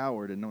be a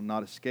coward and will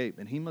not escape.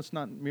 And he must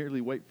not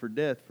merely wait for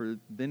death, for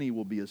then he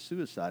will be a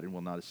suicide and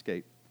will not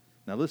escape.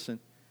 Now listen,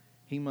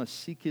 he must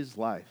seek his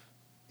life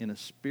in a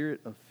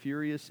spirit of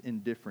furious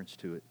indifference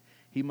to it.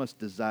 He must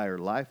desire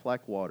life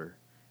like water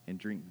and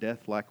drink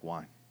death like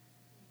wine."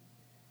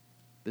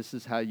 This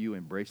is how you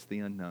embrace the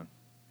unknown.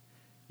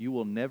 You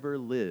will never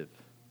live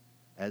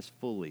as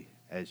fully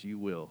as you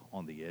will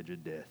on the edge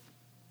of death.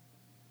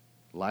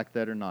 Like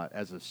that or not,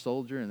 as a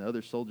soldier and the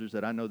other soldiers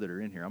that I know that are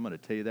in here, I'm going to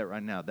tell you that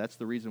right now. That's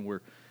the reason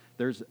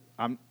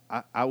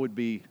I would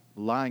be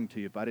lying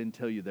to you if I didn't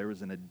tell you there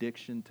was an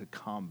addiction to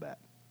combat.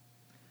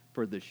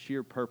 For the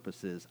sheer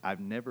purpose is, I've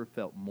never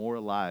felt more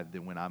alive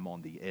than when I'm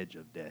on the edge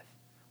of death.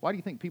 Why do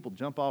you think people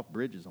jump off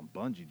bridges on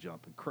bungee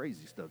jump and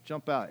crazy stuff,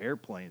 jump out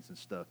airplanes and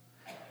stuff?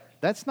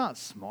 That's not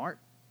smart.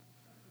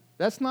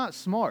 That's not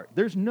smart.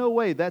 There's no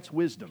way that's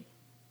wisdom.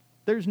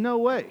 There's no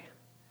way.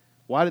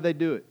 Why do they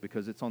do it?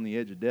 Because it's on the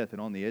edge of death,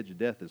 and on the edge of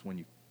death is when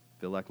you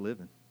feel like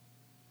living.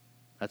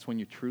 That's when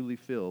you truly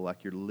feel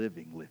like you're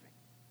living.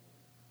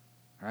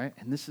 All right?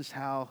 And this is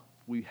how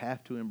we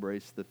have to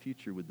embrace the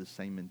future with the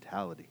same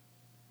mentality.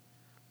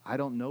 I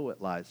don't know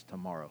what lies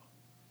tomorrow.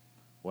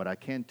 What I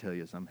can tell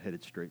you is I'm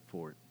headed straight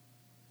for it.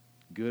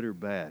 Good or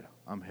bad,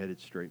 I'm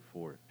headed straight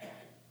for it.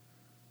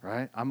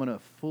 Right? I'm going to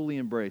fully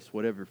embrace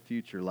whatever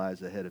future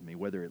lies ahead of me,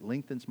 whether it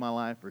lengthens my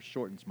life or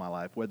shortens my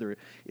life, whether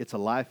it's a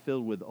life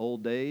filled with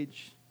old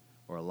age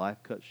or a life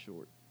cut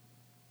short.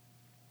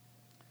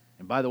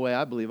 And by the way,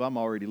 I believe I'm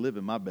already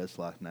living my best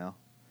life now.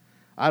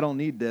 I don't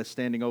need death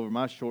standing over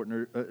my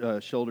shoulder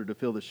to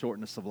feel the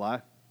shortness of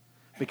life,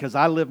 because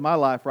I live my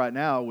life right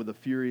now with a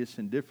furious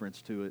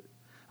indifference to it.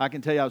 I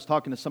can tell you, I was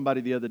talking to somebody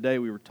the other day.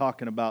 We were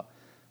talking about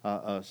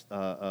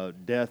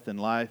death and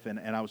life, and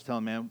I was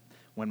telling, man,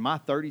 when my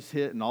 30s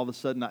hit and all of a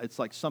sudden it's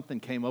like something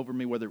came over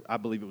me, whether I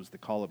believe it was the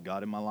call of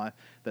God in my life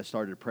that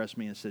started to press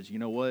me and says, you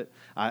know what?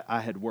 I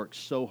had worked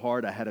so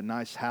hard. I had a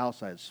nice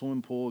house. I had a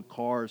swimming pool,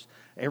 cars,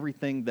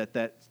 everything that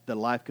the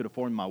life could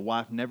afford. My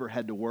wife never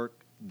had to work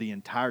the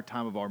entire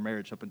time of our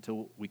marriage up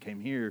until we came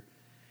here.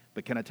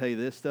 But can I tell you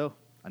this, though?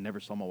 I never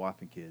saw my wife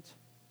and kids.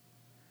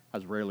 I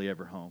was rarely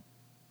ever home.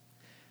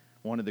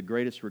 One of the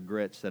greatest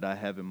regrets that I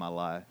have in my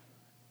life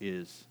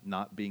is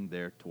not being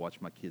there to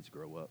watch my kids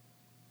grow up.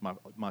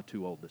 My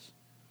two oldest.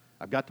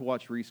 I've got to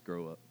watch Reese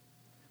grow up,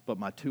 but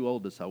my two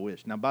oldest I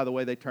wish. Now, by the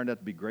way, they turned out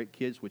to be great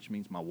kids, which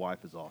means my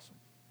wife is awesome.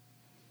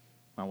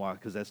 My wife,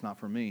 because that's not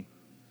for me.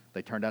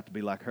 They turned out to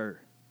be like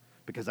her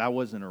because I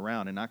wasn't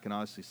around, and I can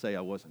honestly say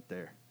I wasn't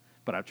there.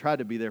 But I tried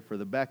to be there for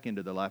the back end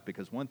of their life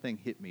because one thing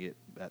hit me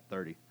at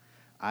 30.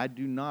 I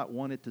do not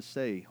want it to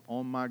say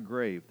on my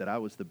grave that I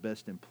was the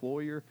best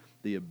employer,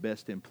 the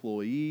best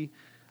employee,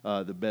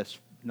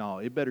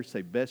 it better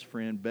say best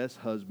friend, best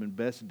husband,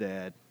 best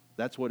dad.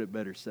 That's what it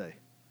better say.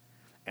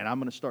 And I'm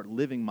going to start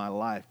living my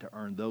life to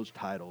earn those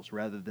titles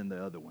rather than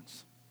the other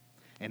ones.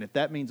 And if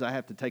that means I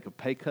have to take a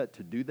pay cut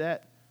to do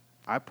that,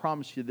 I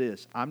promise you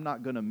this, I'm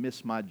not going to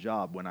miss my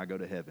job when I go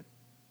to heaven.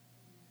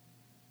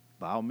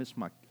 But I'll miss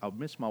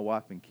my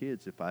wife and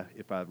kids if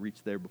I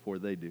reach there before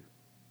they do.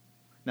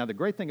 Now, the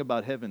great thing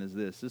about heaven is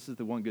this. This is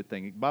the one good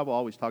thing. The Bible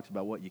always talks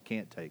about what you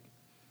can't take,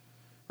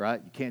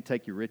 right? You can't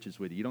take your riches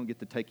with you. You don't get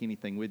to take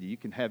anything with you. You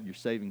can have your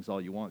savings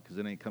all you want because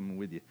it ain't coming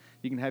with you.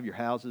 You can have your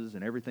houses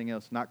and everything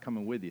else not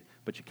coming with you.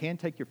 But you can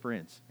take your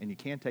friends and you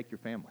can take your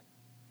family.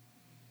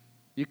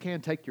 You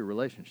can take your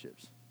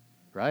relationships,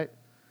 right?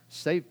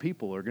 Saved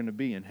people are going to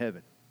be in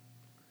heaven.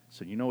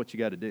 So you know what you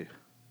got to do.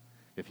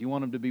 If you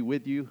want them to be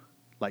with you,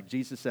 like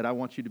Jesus said, I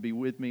want you to be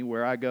with me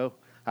where I go.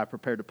 I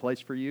prepared a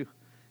place for you.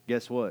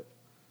 Guess what?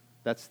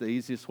 That's the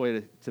easiest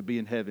way to be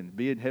in heaven.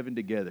 Be in heaven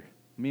together.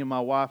 Me and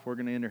my wife, we're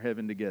going to enter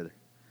heaven together.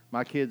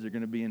 My kids are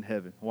going to be in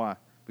heaven. Why?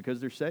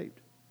 Because they're saved.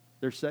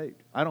 They're saved.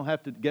 I don't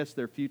have to guess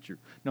their future.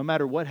 No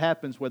matter what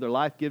happens, whether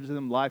life gives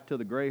them life till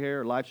the gray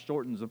hair or life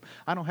shortens them,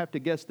 I don't have to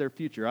guess their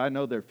future. I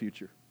know their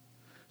future.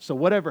 So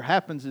whatever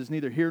happens is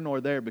neither here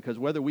nor there, because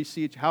whether we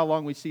see how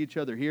long we see each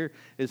other here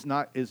is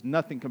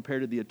nothing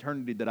compared to the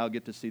eternity that I'll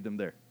get to see them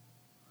there.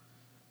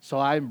 So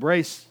I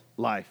embrace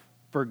life,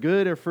 for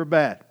good or for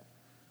bad,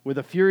 with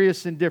a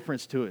furious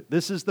indifference to it.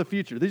 This is the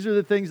future. These are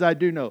the things I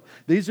do know.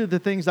 These are the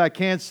things I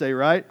can say,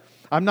 right?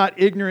 I'm not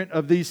ignorant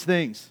of these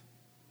things.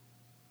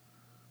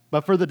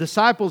 But for the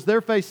disciples,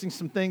 they're facing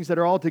some things that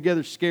are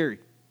altogether scary.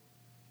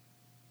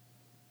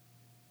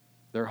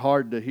 They're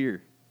hard to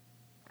hear,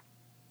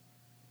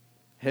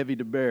 heavy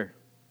to bear.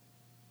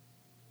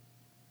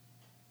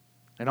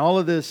 And all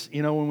of this,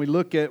 when we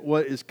look at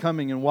what is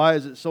coming and why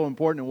is it so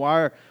important and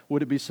why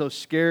would it be so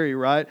scary,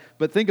 right?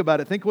 But think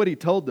about it. Think what he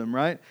told them,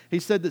 right? He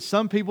said that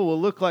some people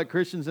will look like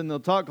Christians and they'll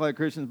talk like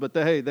Christians, but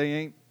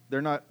they're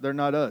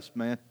not us,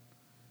 man.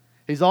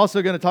 He's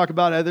also going to talk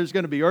about how there's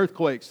going to be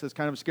earthquakes. That's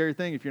kind of a scary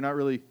thing if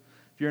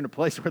you're in a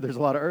place where there's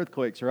a lot of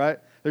earthquakes, right?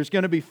 There's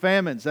going to be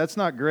famines. That's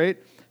not great.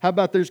 How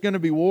about there's going to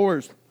be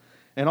wars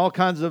and all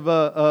kinds of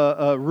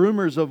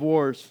rumors of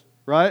wars,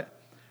 right?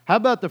 How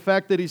about the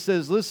fact that he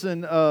says,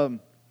 listen,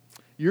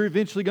 you're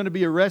eventually going to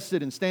be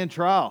arrested and stand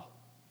trial.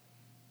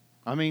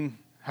 I mean,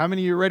 how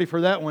many of you are ready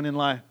for that one in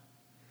life?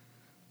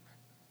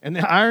 And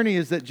the irony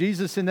is that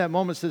Jesus in that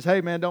moment says, hey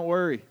man, don't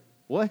worry.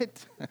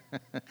 What?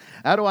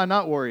 How do I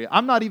not worry?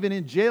 I'm not even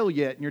in jail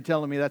yet and you're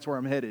telling me that's where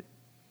I'm headed.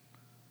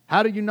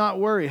 How do you not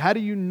worry? How do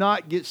you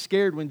not get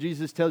scared when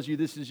Jesus tells you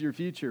this is your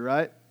future,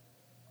 right?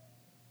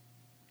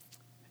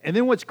 And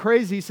then what's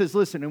crazy, he says,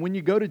 listen, and when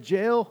you go to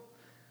jail,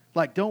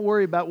 don't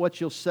worry about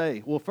what you'll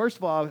say. Well, first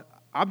of all,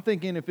 I'm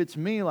thinking if it's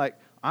me,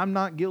 I'm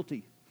not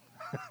guilty.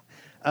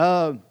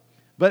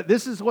 But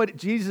this is what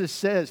Jesus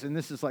says, and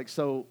this is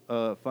so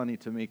funny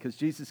to me, because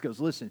Jesus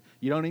goes, listen,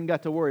 you don't even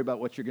got to worry about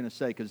what you're going to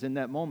say, because in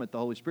that moment, the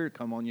Holy Spirit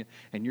come on you,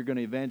 and you're going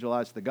to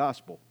evangelize the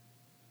gospel,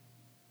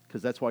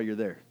 because that's why you're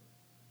there.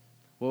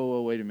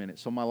 Whoa, wait a minute.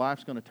 So my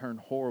life's going to turn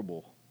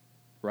horrible,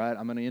 right?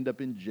 I'm going to end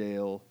up in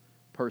jail,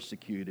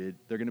 persecuted.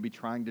 They're going to be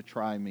trying to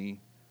try me.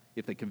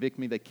 If they convict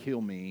me, they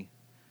kill me.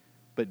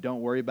 But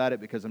don't worry about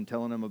it because I'm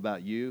telling them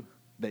about you,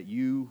 that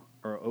you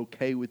are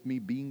okay with me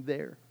being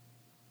there.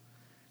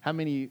 How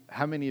many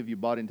of you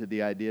bought into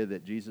the idea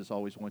that Jesus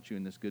always wants you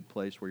in this good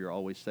place where you're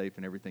always safe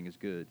and everything is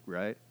good,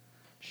 right?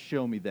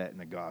 Show me that in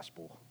the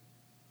gospel.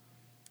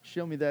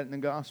 Show me that in the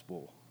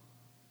gospel.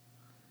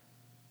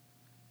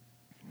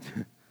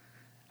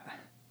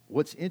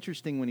 What's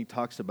interesting when he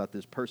talks about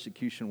this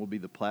persecution will be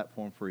the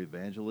platform for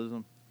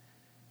evangelism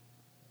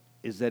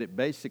is that it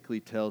basically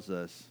tells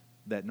us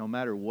that no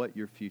matter what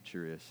your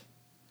future is,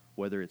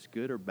 whether it's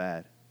good or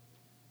bad,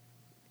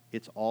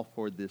 it's all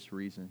for this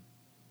reason,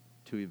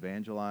 to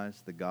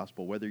evangelize the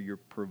gospel, whether you're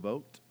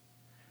provoked,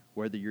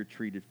 whether you're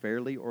treated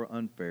fairly or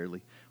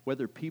unfairly,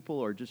 whether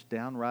people are just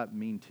downright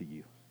mean to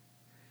you.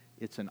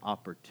 It's an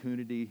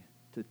opportunity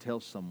to tell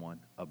someone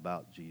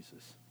about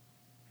Jesus.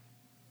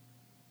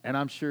 And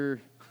I'm sure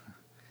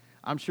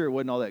it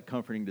wasn't all that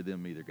comforting to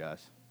them either,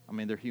 guys. I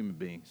mean, they're human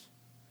beings.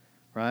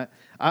 Right?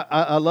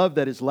 I love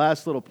that his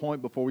last little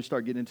point before we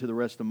start getting into the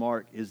rest of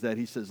Mark is that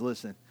he says,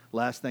 listen,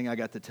 last thing I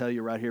got to tell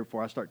you right here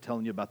before I start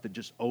telling you about the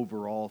just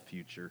overall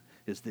future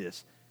is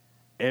this.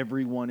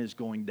 Everyone is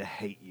going to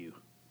hate you.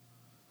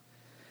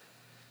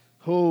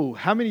 Oh,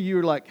 how many of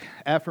you are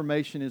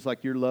affirmation is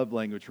your love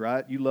language,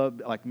 right? You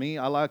love, like me,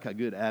 I like a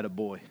good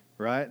attaboy,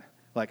 right?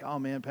 Oh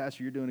man,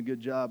 Pastor, you're doing a good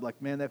job.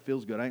 Man, that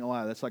feels good. I ain't gonna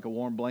lie. That's like a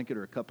warm blanket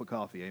or a cup of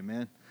coffee,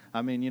 amen?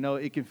 I mean,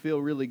 it can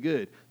feel really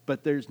good.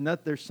 But there's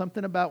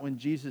something about when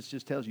Jesus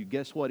just tells you,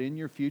 guess what? In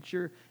your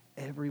future,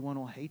 everyone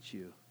will hate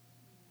you.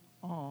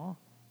 Aw.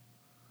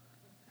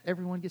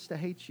 Everyone gets to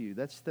hate you.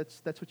 That's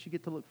what you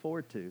get to look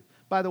forward to.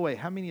 By the way,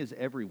 how many is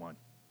everyone?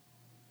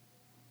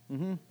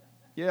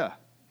 Yeah.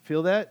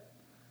 Feel that?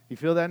 You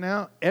feel that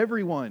now?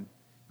 Everyone.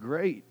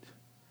 Great.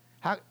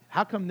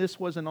 How come this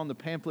wasn't on the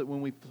pamphlet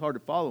when we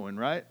started following,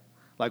 right?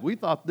 Like we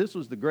thought this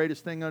was the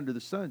greatest thing under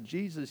the sun.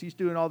 Jesus, He's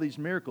doing all these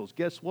miracles.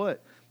 Guess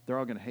what? They're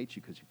all going to hate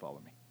you because you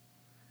follow me.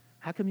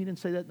 How come you didn't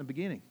say that in the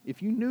beginning?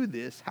 If you knew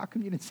this, how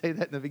come you didn't say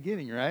that in the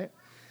beginning, right?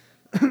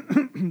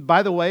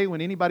 By the way,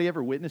 when anybody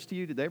ever witnessed to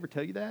you, did they ever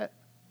tell you that?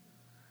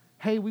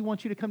 Hey, we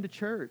want you to come to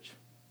church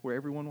where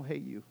everyone will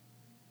hate you.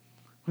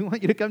 We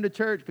want you to come to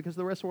church because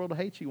the rest of the world will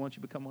hate you once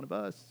you become one of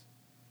us.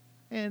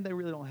 And they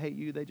really don't hate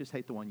you. They just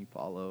hate the one you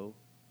follow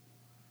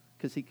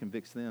because He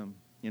convicts them.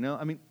 You know,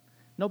 I mean,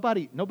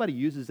 nobody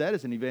uses that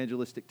as an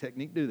evangelistic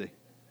technique, do they?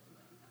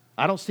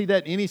 I don't see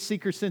that in any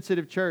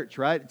seeker-sensitive church,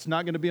 right? It's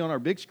not going to be on our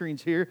big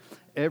screens here.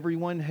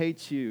 Everyone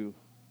hates you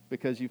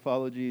because you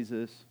follow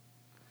Jesus.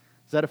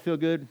 Is that a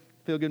feel-good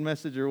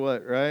message or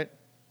what, right?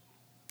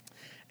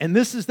 And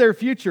this is their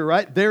future,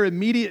 right? Their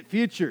immediate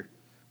future.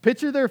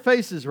 Picture their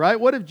faces, right?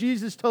 What if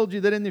Jesus told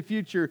you that in the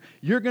future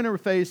you're going to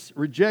face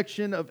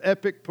rejection of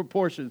epic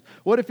proportions?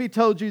 What if He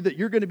told you that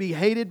you're going to be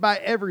hated by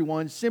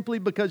everyone simply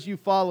because you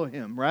follow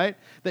Him, right?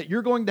 That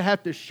you're going to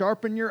have to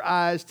sharpen your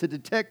eyes to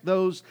detect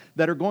those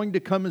that are going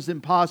to come as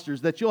imposters,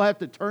 that you'll have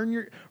to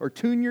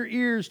tune your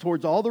ears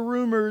towards all the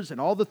rumors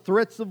and all the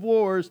threats of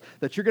wars,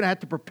 that you're going to have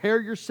to prepare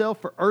yourself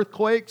for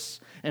earthquakes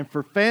and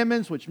for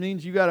famines, which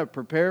means you got to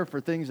prepare for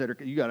things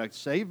you got to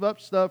save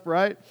up stuff,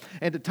 right?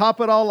 And to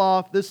top it all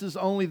off, this is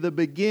only the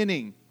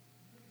beginning.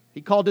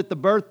 He called it the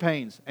birth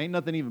pains. Ain't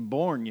nothing even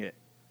born yet.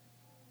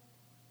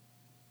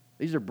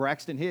 These are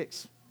Braxton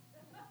Hicks.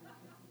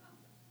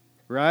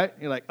 Right?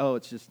 You're like, oh,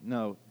 it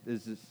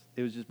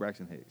was just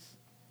Braxton Hicks.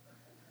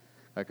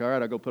 Like, all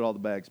right, I'll go put all the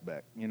bags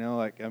back. You know,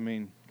 like, I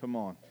mean, come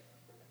on.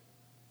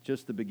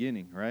 Just the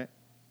beginning, right?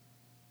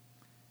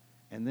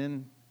 And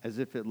then, as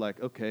if it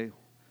like, okay,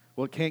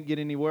 well, it can't get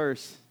any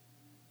worse.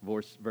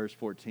 Verse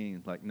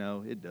 14, like,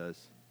 no, it does.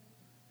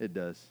 It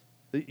does.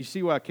 You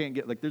see why I can't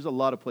get, like, there's a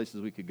lot of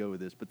places we could go with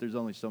this, but there's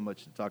only so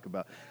much to talk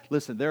about.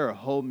 Listen, there are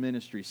whole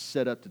ministries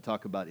set up to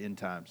talk about end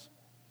times.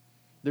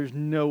 There's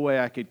no way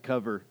I could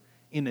cover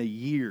in a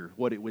year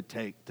what it would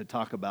take to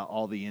talk about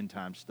all the end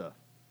time stuff.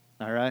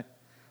 All right?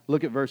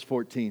 Look at verse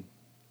 14.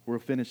 We'll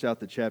finish out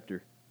the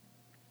chapter.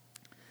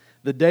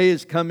 The day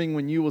is coming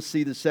when you will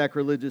see the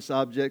sacrilegious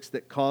objects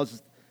that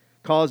causes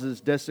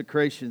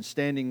desecration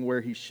standing where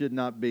he should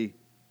not be.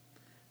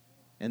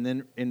 And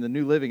then in the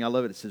New Living, I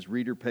love it. It says,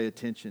 reader, pay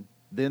attention.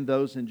 Then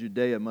those in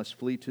Judea must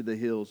flee to the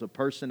hills. A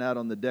person out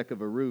on the deck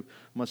of a roof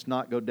must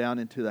not go down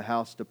into the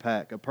house to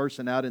pack. A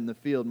person out in the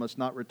field must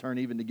not return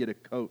even to get a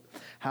coat.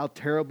 How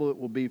terrible it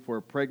will be for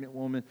a pregnant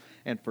woman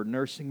and for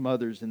nursing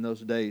mothers in those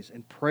days.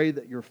 And pray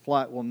that your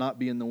flight will not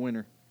be in the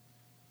winter.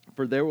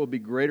 For there will be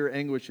greater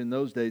anguish in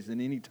those days than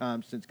any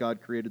time since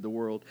God created the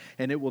world,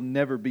 and it will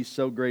never be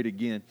so great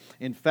again.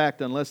 In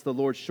fact, unless the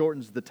Lord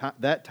shortens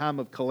that time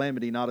of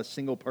calamity, not a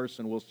single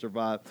person will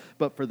survive.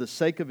 But for the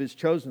sake of His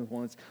chosen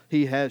ones,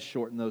 He has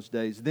shortened those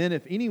days. Then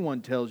if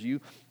anyone tells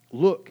you,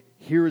 look,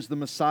 here is the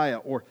Messiah,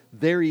 or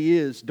there He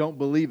is, don't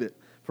believe it.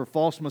 For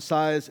false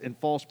messiahs and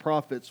false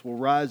prophets will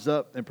rise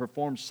up and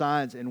perform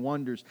signs and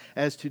wonders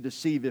as to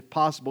deceive, if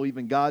possible,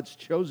 even God's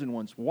chosen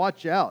ones.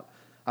 Watch out.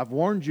 I've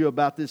warned you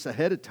about this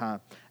ahead of time.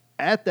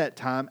 At that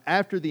time,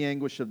 after the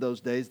anguish of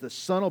those days, the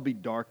sun will be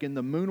darkened,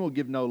 the moon will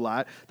give no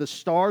light, the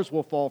stars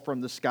will fall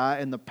from the sky,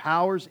 and the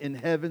powers in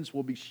heavens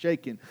will be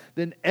shaken.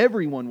 Then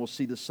everyone will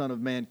see the Son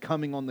of Man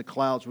coming on the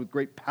clouds with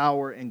great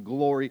power and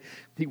glory.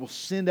 He will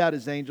send out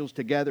His angels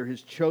to gather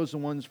His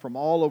chosen ones from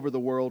all over the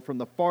world, from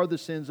the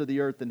farthest ends of the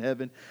earth and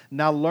heaven.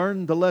 Now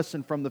learn the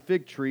lesson from the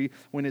fig tree.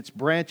 When its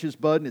branches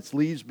bud and its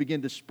leaves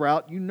begin to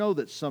sprout, you know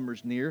that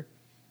summer's near.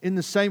 In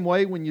the same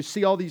way, when you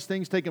see all these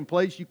things taking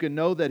place, you can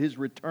know that His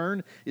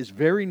return is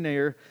very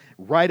near,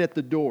 right at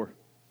the door.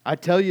 I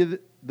tell you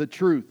the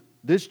truth,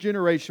 this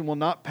generation will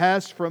not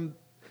pass from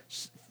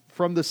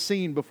the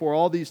scene before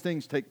all these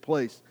things take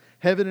place.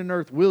 Heaven and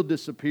earth will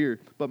disappear,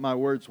 but my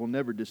words will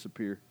never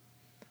disappear.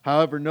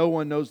 However, no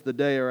one knows the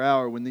day or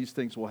hour when these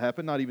things will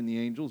happen, not even the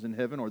angels in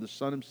heaven or the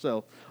Son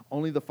Himself.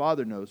 Only the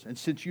Father knows. And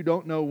since you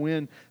don't know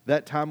when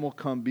that time will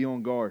come, be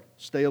on guard.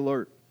 Stay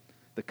alert.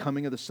 The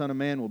coming of the Son of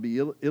Man will be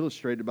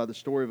illustrated by the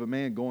story of a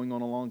man going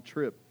on a long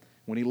trip.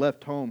 When he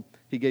left home,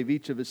 he gave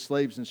each of his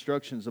slaves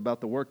instructions about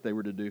the work they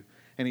were to do.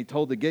 And he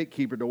told the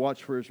gatekeeper to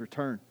watch for his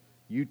return.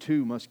 You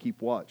too must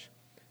keep watch.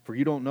 For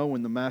you don't know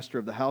when the master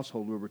of the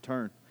household will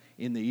return.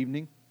 In the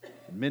evening,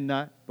 at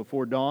midnight,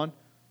 before dawn,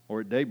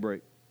 or at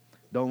daybreak.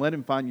 Don't let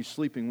him find you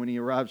sleeping when he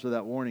arrives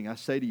without warning. I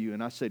say to you,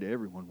 and I say to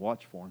everyone,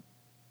 watch for him.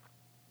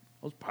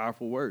 Those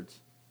powerful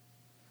words.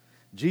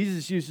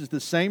 Jesus uses the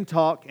same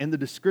talk and the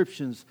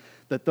descriptions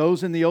that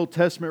those in the Old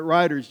Testament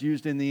writers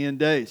used in the end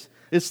days.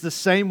 It's the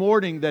same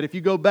wording that if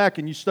you go back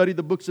and you study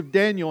the books of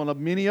Daniel and of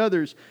many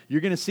others,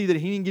 you're going to see that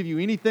He didn't give you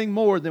anything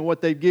more than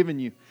what they've given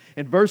you.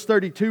 And verse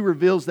 32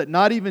 reveals that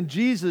not even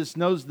Jesus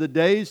knows the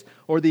days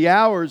or the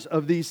hours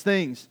of these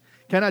things.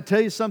 Can I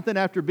tell you something?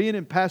 After being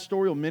in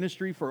pastoral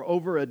ministry for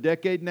over a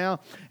decade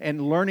now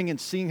and learning and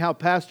seeing how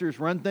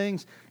pastors run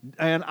things,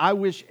 and I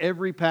wish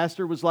every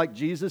pastor was like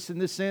Jesus in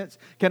this sense.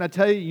 Can I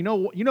tell you, you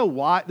know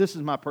why? This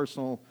is my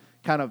personal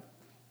kind of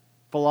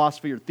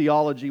philosophy or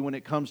theology when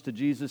it comes to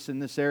Jesus in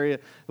this area.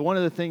 One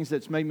of the things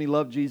that's made me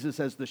love Jesus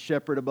as the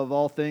shepherd above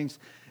all things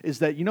is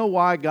that you know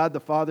why God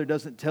the Father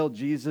doesn't tell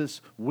Jesus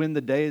when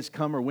the day has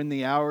come or when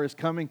the hour is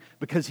coming?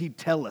 Because He'd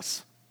tell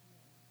us.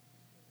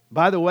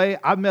 By the way,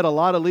 I've met a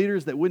lot of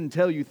leaders that wouldn't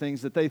tell you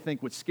things that they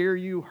think would scare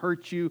you,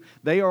 hurt you.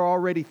 They are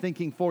already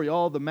thinking for you.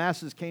 Oh, the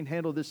masses can't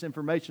handle this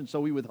information, so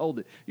we withhold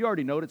it. You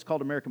already know it. It's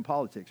called American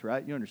politics,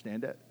 right? You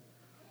understand that,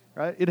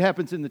 right? It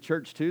happens in the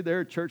church, too. There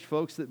are church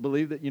folks that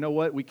believe that, you know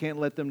what, we can't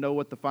let them know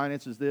what the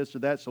finances this or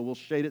that, so we'll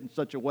shade it in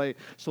such a way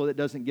so that it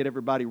doesn't get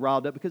everybody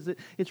riled up because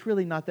it's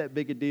really not that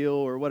big a deal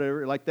or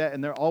whatever like that.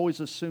 And they're always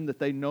assume that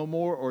they know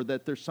more or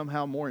that they're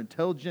somehow more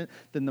intelligent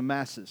than the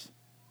masses.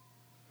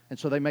 And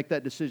so they make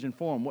that decision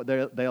for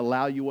them. They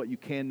allow you what you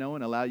can know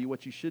and allow you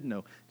what you should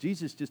know.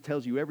 Jesus just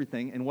tells you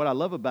everything. And what I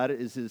love about it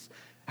is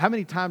how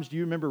many times do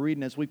you remember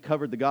reading as we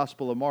covered the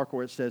Gospel of Mark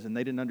where it says, and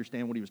they didn't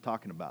understand what He was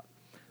talking about?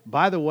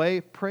 By the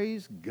way,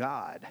 praise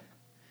God.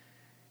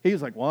 He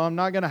was like, well, I'm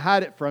not going to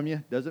hide it from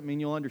you. Doesn't mean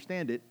you'll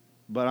understand it,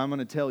 but I'm going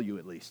to tell you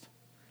at least.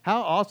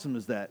 How awesome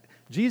is that?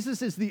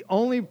 Jesus is the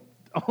only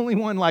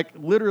one, like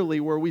literally,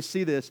 where we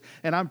see this.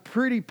 And I'm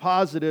pretty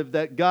positive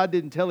that God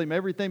didn't tell him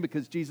everything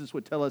because Jesus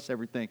would tell us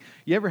everything.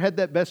 You ever had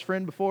that best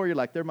friend before? You're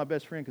like, they're my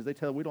best friend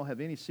because we don't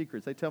have any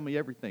secrets. They tell me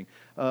everything.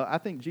 I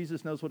think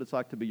Jesus knows what it's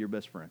like to be your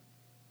best friend.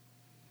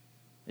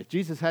 If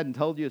Jesus hadn't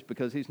told you, it's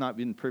because He's not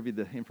been privy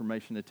to the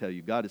information to tell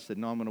you. God has said,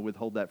 no, I'm going to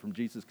withhold that from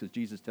Jesus because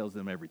Jesus tells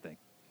them everything.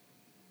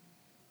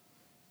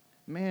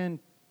 Man,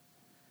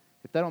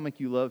 if that don't make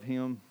you love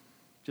Him,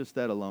 just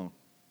that alone.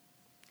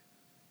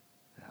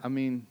 I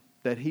mean,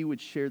 that He would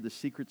share the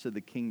secrets of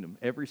the kingdom.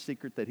 Every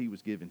secret that He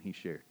was given, He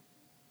shared.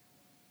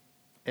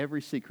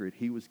 Every secret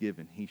He was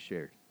given, He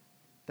shared.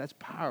 That's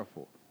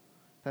powerful.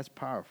 That's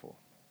powerful.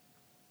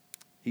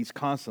 He's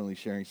constantly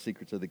sharing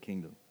secrets of the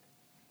kingdom.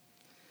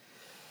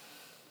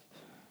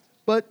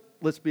 But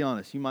let's be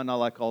honest, you might not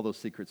like all those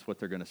secrets, what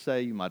they're going to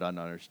say. You might not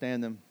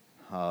understand them.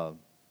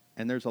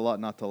 And there's a lot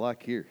not to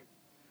like here.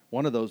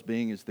 One of those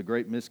being is the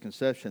great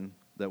misconception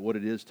that what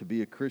it is to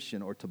be a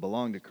Christian or to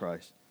belong to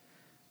Christ.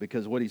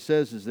 Because what he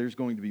says is there's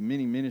going to be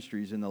many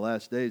ministries in the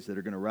last days that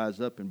are going to rise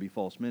up and be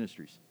false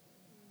ministries.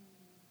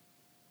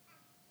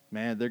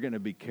 Man, they're going to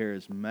be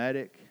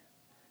charismatic.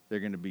 They're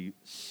going to be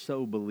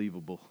so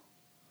believable.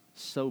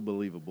 So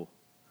believable.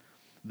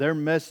 Their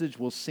message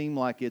will seem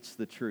like it's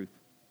the truth.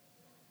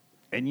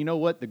 And you know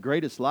what? The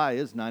greatest lie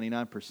is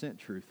 99%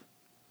 truth.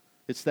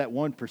 It's that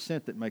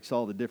 1% that makes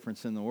all the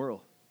difference in the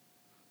world.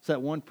 It's that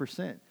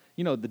 1%.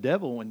 You know, the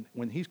devil,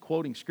 when he's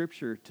quoting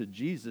Scripture to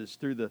Jesus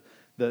through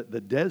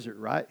the desert,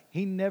 right?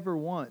 He never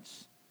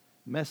once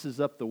messes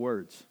up the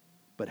words.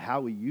 But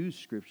how he used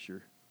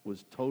Scripture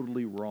was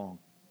totally wrong.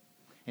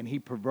 And he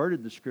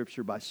perverted the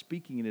Scripture by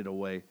speaking it in a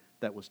way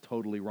that was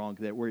totally wrong,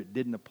 that where it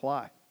didn't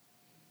apply.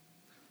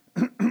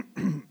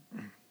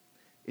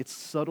 It's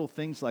subtle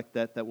things like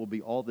that that will be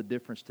all the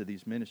difference to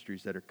these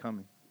ministries that are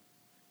coming.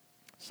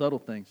 Subtle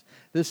things.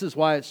 This is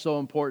why it's so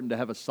important to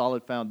have a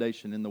solid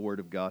foundation in the Word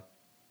of God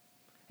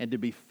and to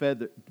be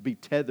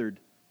tethered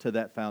to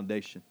that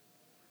foundation,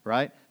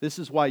 right? This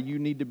is why you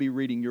need to be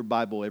reading your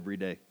Bible every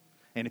day.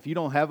 And if you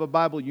don't have a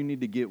Bible, you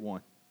need to get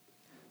one.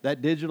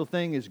 That digital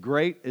thing is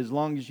great as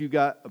long as you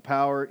got a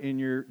power in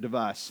your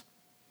device.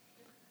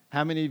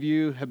 How many of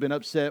you have been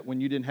upset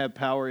when you didn't have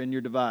power in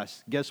your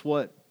device? Guess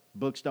what?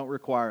 Books don't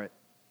require it.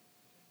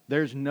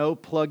 There's no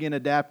plug-in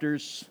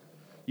adapters.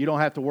 You don't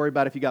have to worry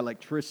about if you got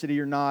electricity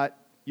or not.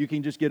 You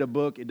can just get a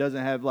book. It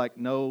doesn't have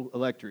no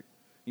electric.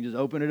 You just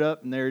open it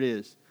up and there it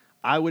is.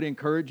 I would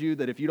encourage you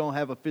that if you don't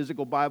have a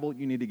physical Bible,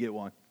 you need to get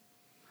one.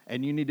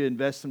 And you need to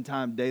invest some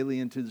time daily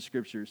into the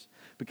Scriptures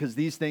because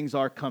these things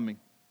are coming.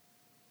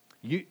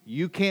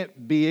 You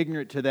can't be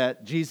ignorant to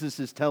that.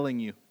 Jesus is telling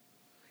you.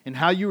 And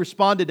how you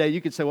respond today,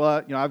 you could say,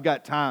 well, I've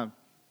got time.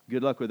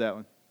 Good luck with that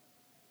one.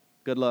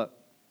 Good luck.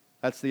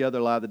 That's the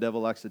other lie the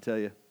devil likes to tell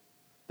you,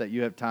 that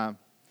you have time.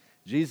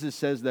 Jesus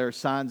says there are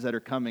signs that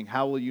are coming.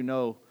 How will you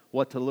know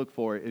what to look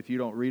for if you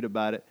don't read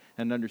about it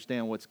and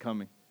understand what's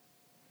coming?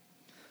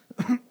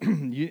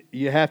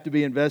 You have to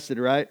be invested,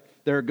 right?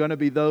 There are going to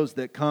be those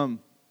that come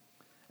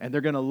and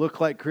they're going to look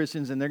like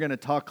Christians and they're going to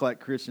talk like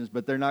Christians,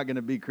 but they're not going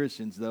to be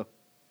Christians though,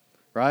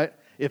 right?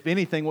 If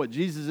anything, what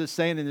Jesus is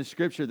saying in the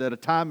Scripture, that a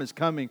time is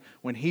coming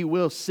when He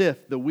will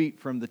sift the wheat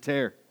from the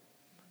tare,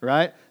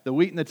 right? The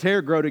wheat and the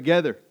tare grow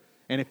together.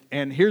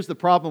 And here's the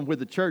problem with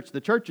the church.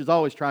 The church is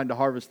always trying to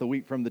harvest the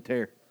wheat from the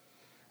tare.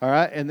 All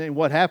right? And then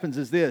what happens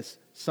is this.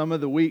 Some of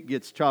the wheat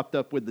gets chopped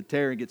up with the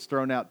tare and gets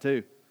thrown out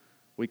too.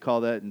 We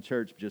call that in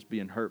church just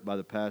being hurt by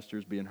the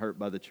pastors, being hurt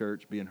by the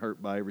church, being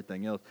hurt by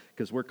everything else.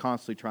 Because we're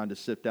constantly trying to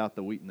sift out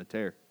the wheat and the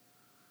tare.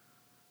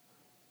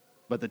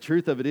 But the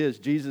truth of it is,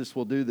 Jesus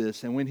will do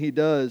this. And when He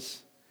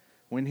does,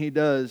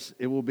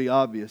 it will be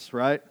obvious,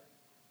 right?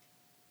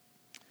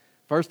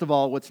 First of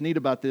all, what's neat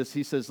about this,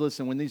 he says,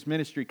 listen, when these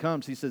ministry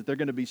comes, he says they're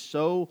going to be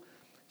so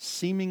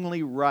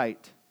seemingly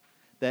right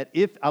that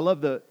if, I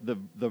love the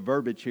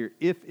verbiage here,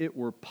 if it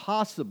were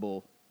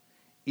possible,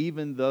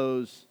 even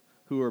those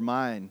who are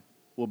mine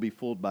will be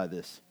fooled by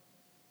this.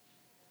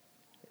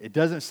 It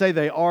doesn't say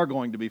they are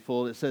going to be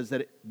fooled. It says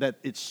that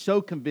it's so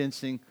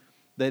convincing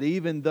that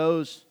even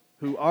those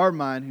who are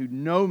mine, who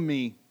know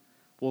me,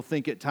 will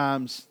think at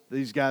times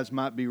these guys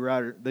might be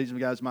right or these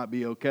guys might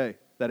be okay,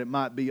 that it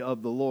might be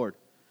of the Lord.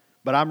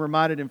 But I'm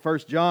reminded in 1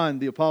 John,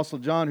 the Apostle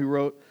John who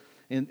wrote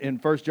in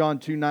 1 John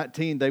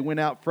 2:19, they went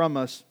out from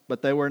us,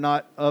 but they were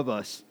not of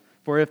us.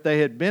 For if they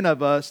had been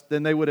of us,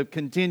 then they would have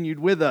continued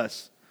with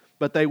us.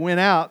 But they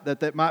went out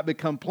that it might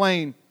become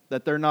plain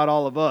that they're not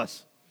all of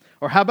us.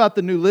 Or how about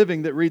the New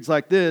Living that reads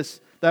like this?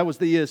 That was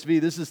the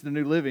ESV. This is the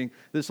New Living.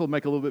 This will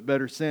make a little bit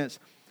better sense.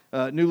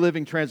 New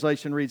Living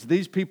Translation reads,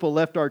 these people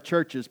left our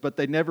churches, but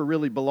they never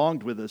really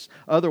belonged with us.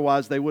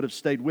 Otherwise, they would have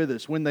stayed with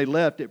us. When they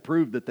left, it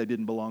proved that they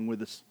didn't belong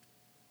with us.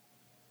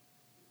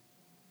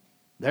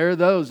 There are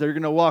those that are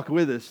going to walk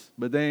with us,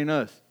 but they ain't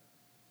us.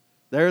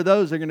 There are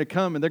those that are going to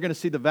come and they're going to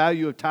see the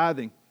value of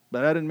tithing,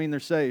 but that doesn't mean they're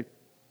saved.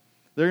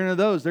 They're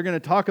going to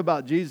talk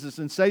about Jesus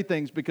and say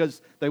things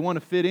because they want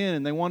to fit in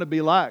and they want to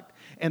be liked.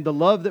 And the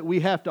love that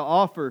we have to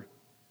offer,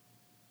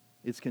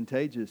 it's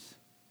contagious.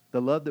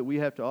 The love that we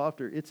have to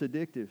offer, it's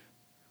addictive.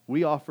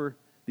 We offer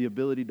the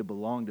ability to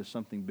belong to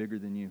something bigger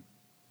than you.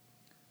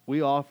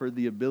 We offer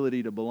the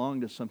ability to belong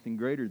to something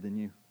greater than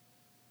you.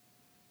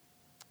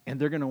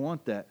 And they're going to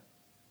want that.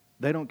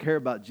 They don't care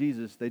about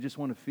Jesus. They just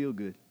want to feel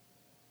good.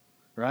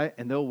 Right?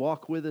 And they'll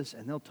walk with us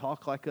and they'll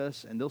talk like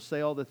us and they'll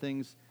say all the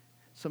things.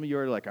 Some of you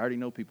are like, I already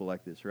know people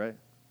like this, right?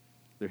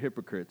 They're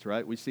hypocrites,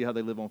 right? We see how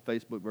they live on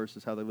Facebook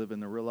versus how they live in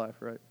their real life,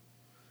 right?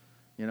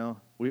 You know,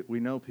 we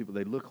know people,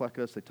 they look like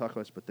us, they talk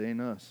like us, but they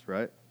ain't us,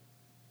 right?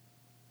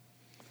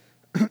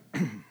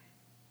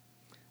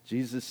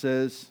 Jesus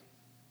says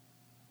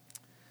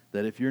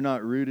that if you're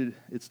not rooted,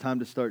 it's time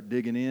to start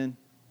digging in,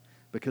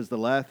 because the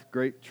last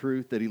great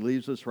truth that he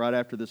leaves us right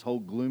after this whole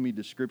gloomy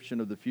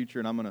description of the future,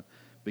 and I'm going to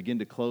begin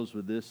to close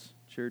with this,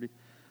 Charity.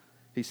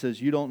 He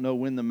says, you don't know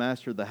when the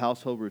master of the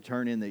household will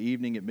return in the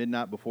evening, at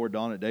midnight, before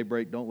dawn, at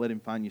daybreak. Don't let him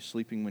find you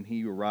sleeping when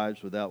he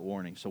arrives without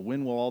warning. So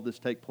when will all this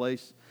take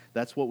place?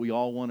 That's what we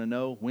all want to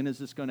know. When is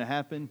this going to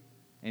happen?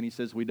 And he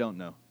says, we don't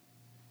know.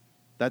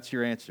 That's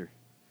your answer.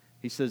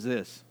 He says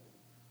this,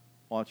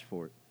 watch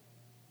for it.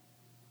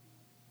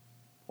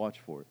 Watch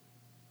for it.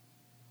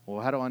 Well,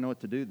 how do I know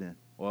what to do then?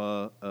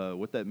 Well,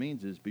 what that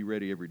means is be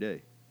ready every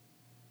day.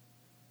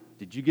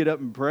 Did you get up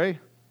and pray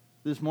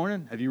this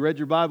morning? Have you read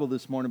your Bible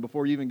this morning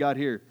before you even got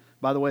here?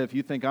 By the way, if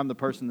you think I'm the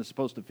person that's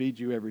supposed to feed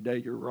you every day,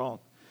 you're wrong.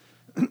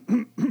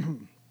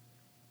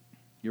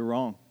 You're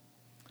wrong.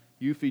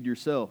 You feed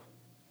yourself.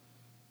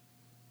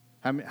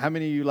 How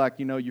many of you, like,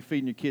 you know, you're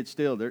feeding your kids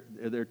still?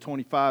 They're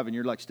 25 and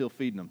you're like still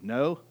feeding them.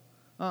 No?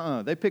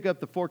 They pick up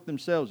the fork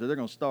themselves or they're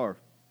going to starve.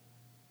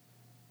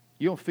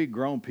 You don't feed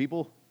grown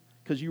people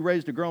because you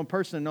raised a grown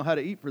person and know how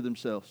to eat for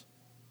themselves.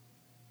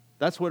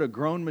 That's what a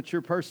grown,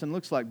 mature person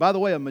looks like. By the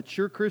way, a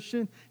mature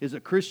Christian is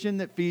a Christian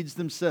that feeds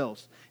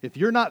themselves. If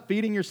you're not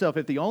feeding yourself,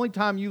 if the only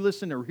time you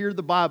listen or hear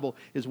the Bible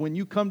is when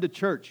you come to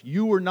church,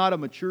 you are not a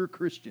mature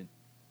Christian.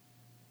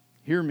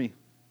 Hear me.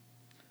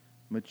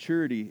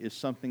 Maturity is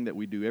something that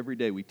we do every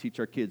day. We teach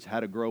our kids how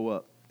to grow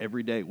up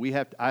every day.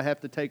 I have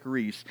to take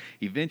Reese.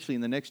 Eventually,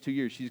 in the next 2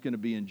 years, she's going to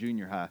be in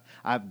junior high.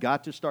 I've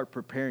got to start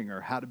preparing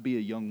her how to be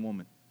a young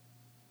woman.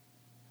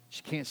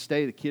 She can't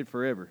stay the kid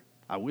forever.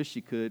 I wish she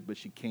could, but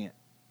she can't.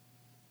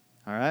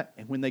 All right?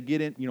 And when they get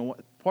in, you know,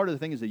 part of the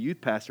thing as a youth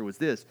pastor was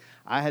this.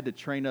 I had to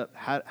train up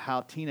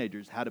how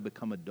teenagers, how to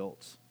become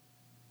adults.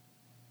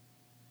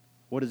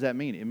 What does that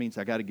mean? It means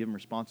I got to give them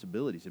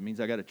responsibilities. It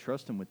means I got to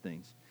trust them with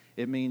things.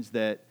 It means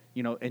that,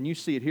 you know, and you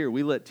see it here.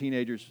 We let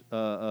teenagers,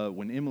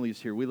 when Emily's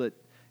here,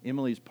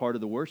 Emily's part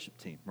of the worship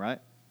team, right?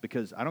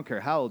 Because I don't care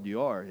how old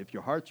you are. If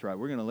your heart's right,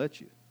 we're going to let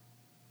you.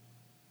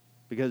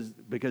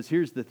 Because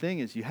here's the thing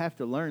is you have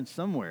to learn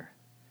somewhere.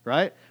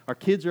 Right? Our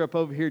kids are up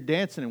over here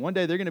dancing, and one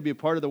day they're going to be a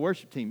part of the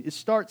worship team. It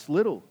starts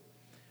little.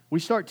 We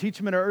start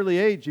teaching them at an early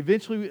age.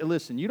 Eventually,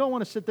 listen, you don't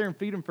want to sit there and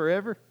feed them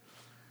forever.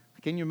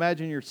 Can you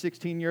imagine your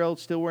 16-year-old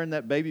still wearing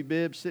that baby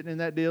bib, sitting in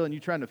that deal, and you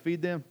trying to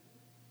feed them?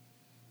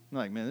 I'm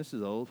like, man, this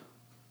is old.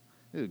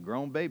 This is a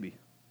grown baby.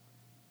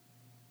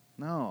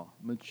 No,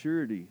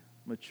 maturity.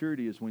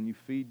 Maturity is when you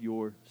feed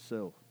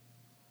yourself.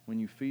 When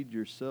you feed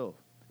yourself.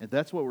 And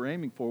that's what we're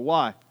aiming for.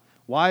 Why?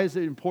 Why is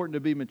it important to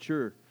be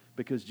mature?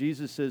 Because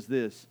Jesus says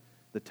this,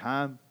 the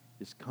time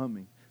is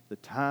coming. The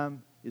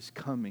time is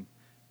coming.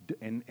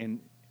 And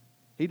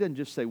he doesn't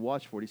just say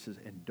watch for it. He says,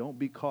 and don't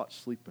be caught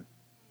sleeping.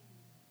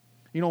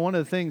 You know, one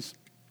of the things,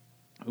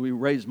 we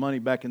raised money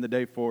back in the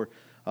day for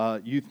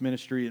youth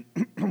ministry.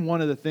 And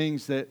one of the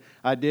things that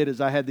I did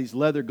is I had these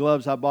leather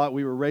gloves I bought.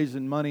 We were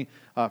raising money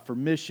for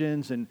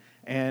missions.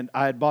 And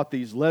I had bought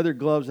these leather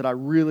gloves that I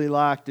really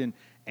liked.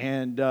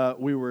 And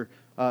we were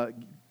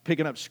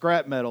picking up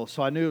scrap metal.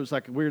 So I knew it was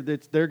like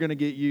they're going to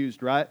get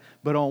used, right?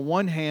 But on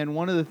one hand,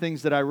 one of the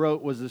things that I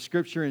wrote was the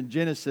scripture in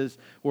Genesis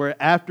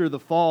where after the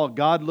fall,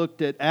 God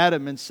looked at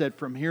Adam and said,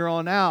 from here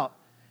on out,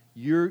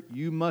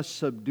 you must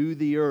subdue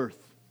the earth.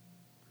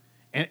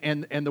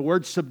 And the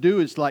word subdue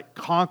is like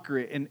conquer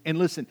it. And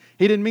listen,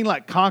 he didn't mean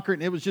like conquer it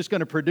and it was just going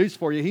to produce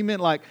for you. He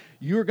meant like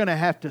you're going to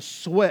have to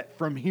sweat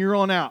from here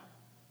on out.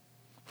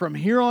 From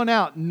here on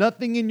out,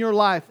 nothing in your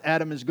life,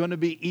 Adam, is going to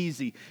be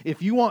easy.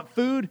 If you want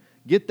food,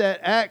 get that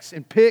axe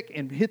and pick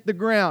and hit the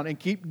ground and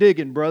keep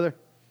digging, brother.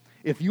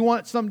 If you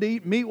want something to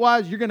eat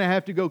meat-wise, you're going to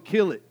have to go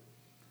kill it.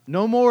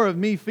 No more of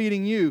me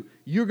feeding you.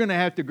 You're going to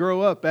have to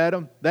grow up,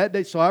 Adam. That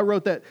day, so I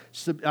wrote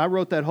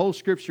that whole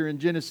scripture in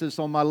Genesis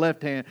on my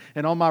left hand,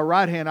 and on my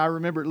right hand, I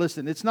remember.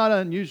 Listen, it's not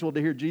unusual to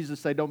hear Jesus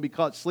say, "Don't be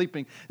caught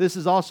sleeping." This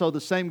is also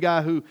the same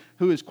guy who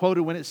is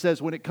quoted when it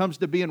says, when it comes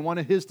to being one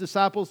of his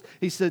disciples,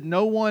 he said,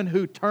 "No one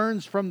who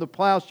turns from the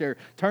plowshare,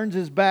 turns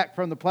his back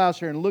from the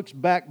plowshare, and looks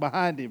back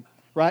behind him,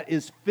 right,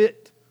 is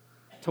fit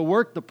to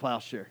work the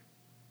plowshare."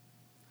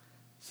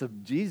 So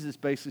Jesus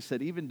basically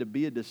said, even to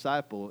be a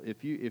disciple,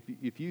 if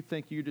you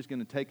think you're just going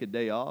to take a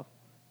day off,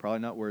 probably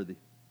not worthy.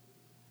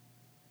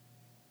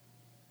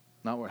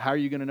 How are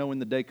you going to know when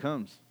the day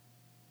comes?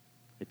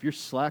 If you're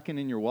slacking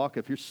in your walk,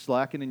 if you're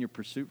slacking in your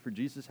pursuit for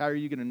Jesus, how are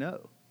you going to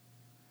know?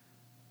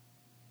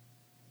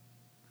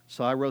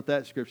 So I wrote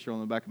that scripture on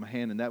the back of my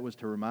hand, and that was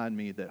to remind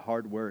me that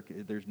hard work,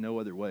 there's no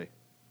other way.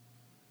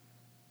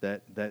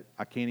 That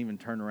I can't even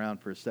turn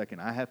around for a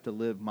second. I have to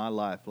live my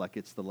life like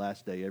it's the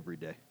last day every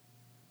day.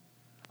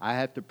 I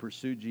have to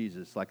pursue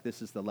Jesus like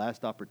this is the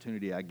last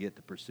opportunity I get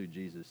to pursue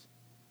Jesus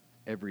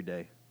every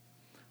day.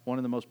 One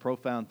of the most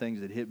profound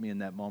things that hit me in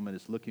that moment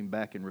is looking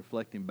back and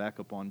reflecting back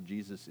upon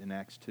Jesus in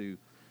Acts 2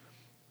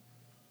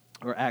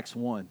 or Acts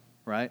 1,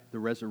 right? The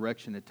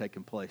resurrection had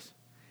taken place.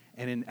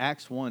 And in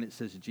Acts 1, it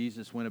says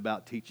Jesus went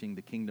about teaching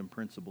the kingdom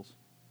principles.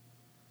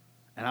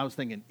 And I was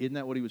thinking, isn't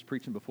that what he was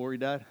preaching before he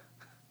died?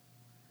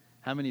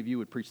 How many of you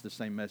would preach the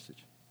same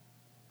message?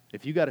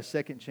 If you got a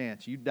second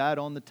chance, you died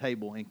on the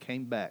table and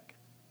came back,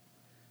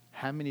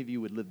 how many of you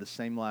would live the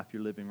same life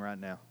you're living right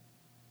now?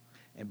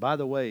 And by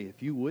the way,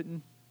 if you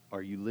wouldn't,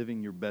 are you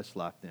living your best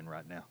life then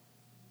right now?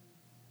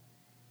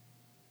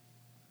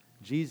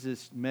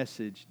 Jesus'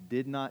 message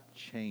did not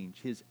change.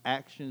 His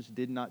actions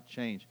did not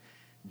change.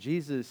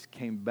 Jesus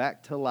came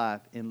back to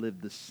life and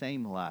lived the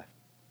same life.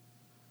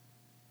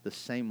 The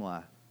same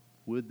life.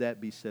 Would that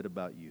be said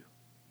about you?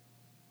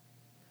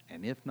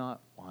 And if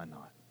not, why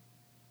not?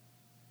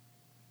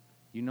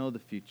 You know the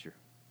future.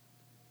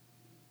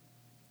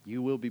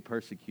 You will be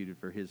persecuted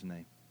for His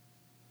name.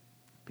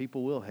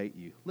 People will hate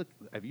you. Look,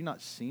 have you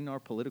not seen our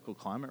political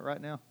climate right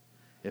now?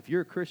 If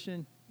you're a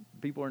Christian,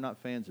 people are not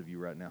fans of you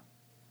right now.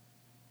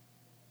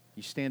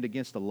 You stand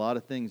against a lot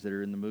of things that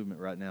are in the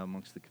movement right now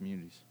amongst the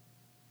communities.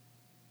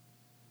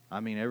 I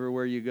mean,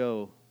 everywhere you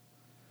go,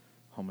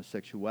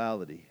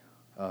 homosexuality,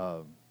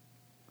 a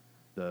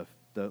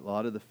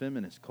lot of the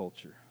feminist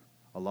culture,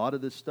 a lot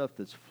of this stuff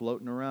that's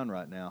floating around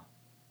right now,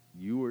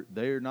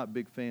 they are not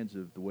big fans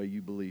of the way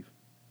you believe.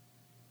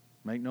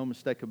 Make no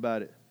mistake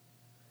about it.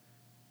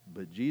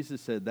 But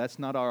Jesus said that's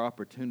not our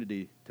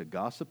opportunity to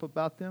gossip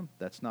about them.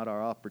 That's not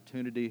our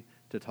opportunity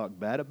to talk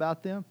bad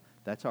about them.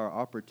 That's our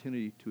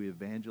opportunity to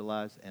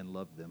evangelize and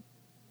love them.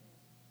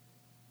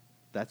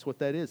 That's what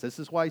that is. This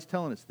is why He's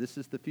telling us this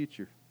is the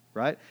future,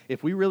 right?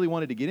 If we really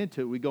wanted to get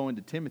into it, we go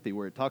into Timothy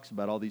where it talks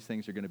about all these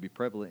things are going to be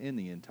prevalent in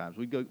the end times.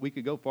 We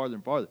could go farther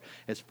and farther.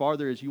 As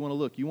farther as you want to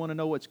look. You want to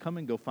know what's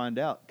coming, go find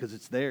out because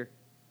it's there.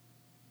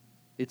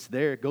 It's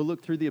there. Go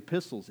look through the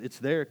epistles. It's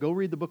there. Go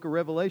read the book of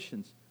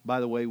Revelations.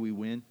 By the way, we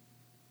win.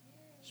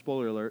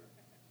 Spoiler alert.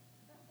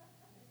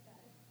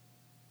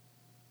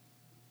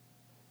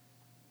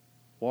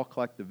 Walk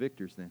like the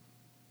victors then.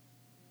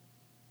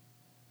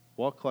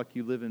 Walk like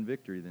you live in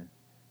victory then.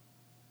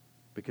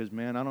 Because,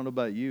 man, I don't know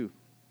about you,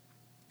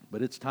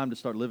 but it's time to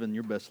start living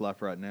your best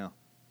life right now.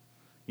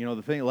 You know,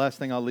 the last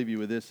thing I'll leave you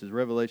with this is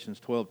Revelations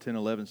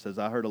 12:10-11 says,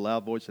 I heard a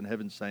loud voice in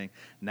heaven saying,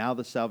 now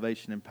the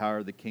salvation and power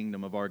of the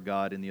kingdom of our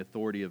God and the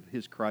authority of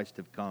His Christ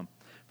have come.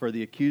 For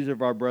the accuser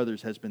of our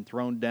brothers has been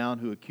thrown down,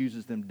 who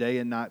accuses them day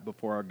and night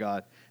before our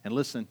God. And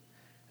listen,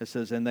 it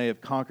says, and they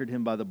have conquered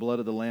him by the blood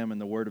of the Lamb and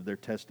the word of their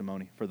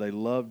testimony. For they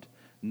loved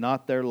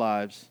not their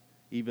lives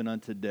even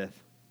unto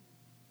death.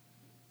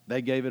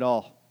 They gave it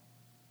all.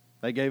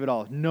 They gave it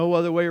all. No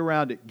other way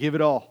around it. Give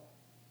it all.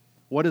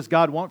 What does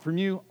God want from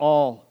you?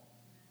 All.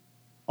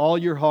 All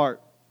your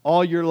heart.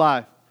 All your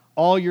life.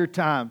 All your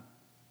time.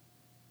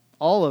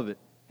 All of it.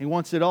 He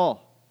wants it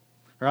all.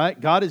 Right?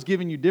 God has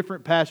given you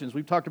different passions.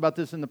 We've talked about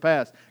this in the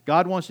past.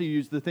 God wants to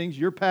use the things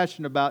you're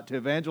passionate about to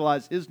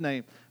evangelize His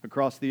name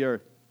across the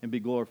earth and be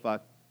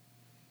glorified.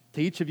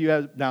 To each of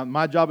you, now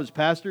my job as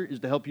pastor is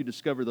to help you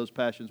discover those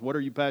passions. What are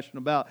you passionate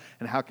about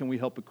and how can we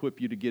help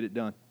equip you to get it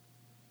done?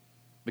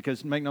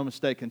 Because make no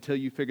mistake, until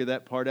you figure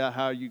that part out,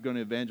 how are you going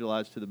to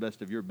evangelize to the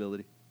best of your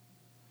ability?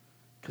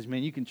 Because,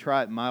 man, you can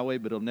try it my way,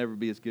 but it'll never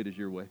be as good as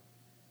your way.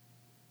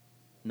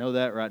 Know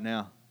that right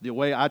now. The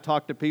way I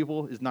talk to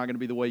people is not going to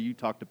be the way you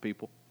talk to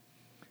people.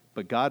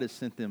 But God has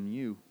sent them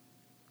you.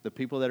 The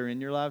people that are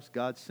in your lives,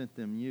 God sent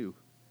them you.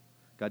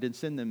 God didn't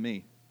send them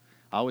me.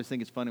 I always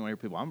think it's funny when I hear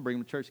people, I'm going to bring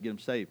them to church to get them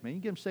saved. Man, you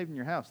get them saved in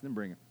your house, then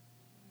bring them.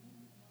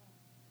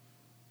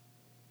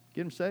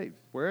 Get them saved,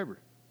 wherever.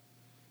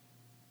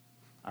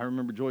 I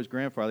remember Joy's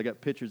grandfather. They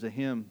got pictures of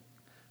him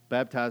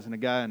baptizing a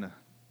guy in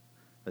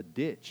a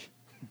ditch.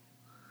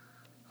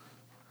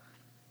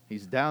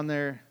 He's down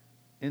there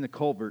in the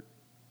culvert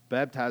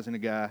baptizing a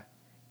guy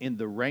in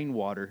the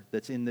rainwater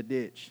that's in the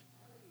ditch.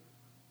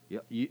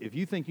 If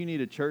you think you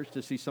need a church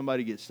to see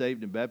somebody get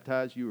saved and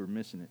baptized, you are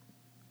missing it.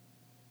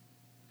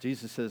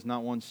 Jesus says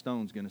not one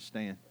stone's going to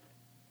stand.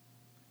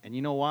 And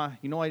you know why?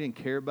 You know why he didn't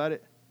care about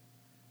it?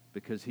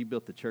 Because he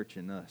built the church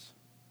in us.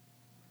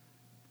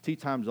 Tea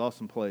Time's an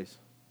awesome place.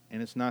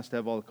 And it's nice to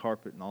have all the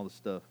carpet and all the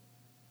stuff.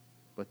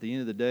 But at the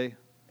end of the day,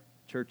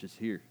 the church is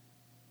here.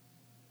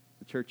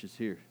 The church is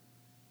here.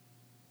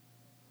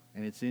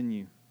 And it's in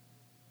you.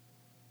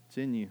 It's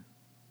in you.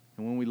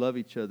 And when we love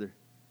each other,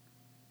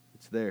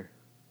 it's there.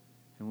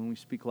 And when we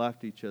speak life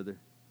to each other,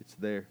 it's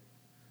there.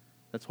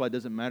 That's why it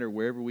doesn't matter.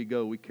 Wherever we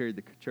go, we carry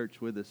the church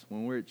with us.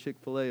 When we're at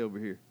Chick-fil-A over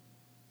here,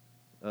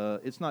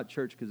 it's not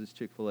church because it's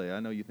Chick-fil-A. I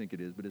know you think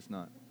it is, but it's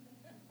not.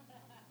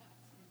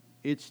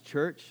 It's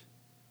church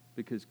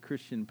because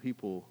Christian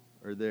people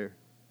are there.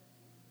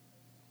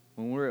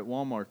 When we're at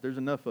Walmart, if there's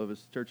enough of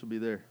us, the church will be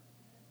there.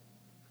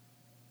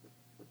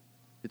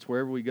 It's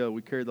wherever we go.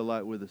 We carry the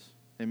light with us.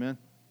 Amen?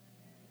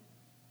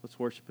 Let's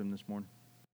worship him this morning.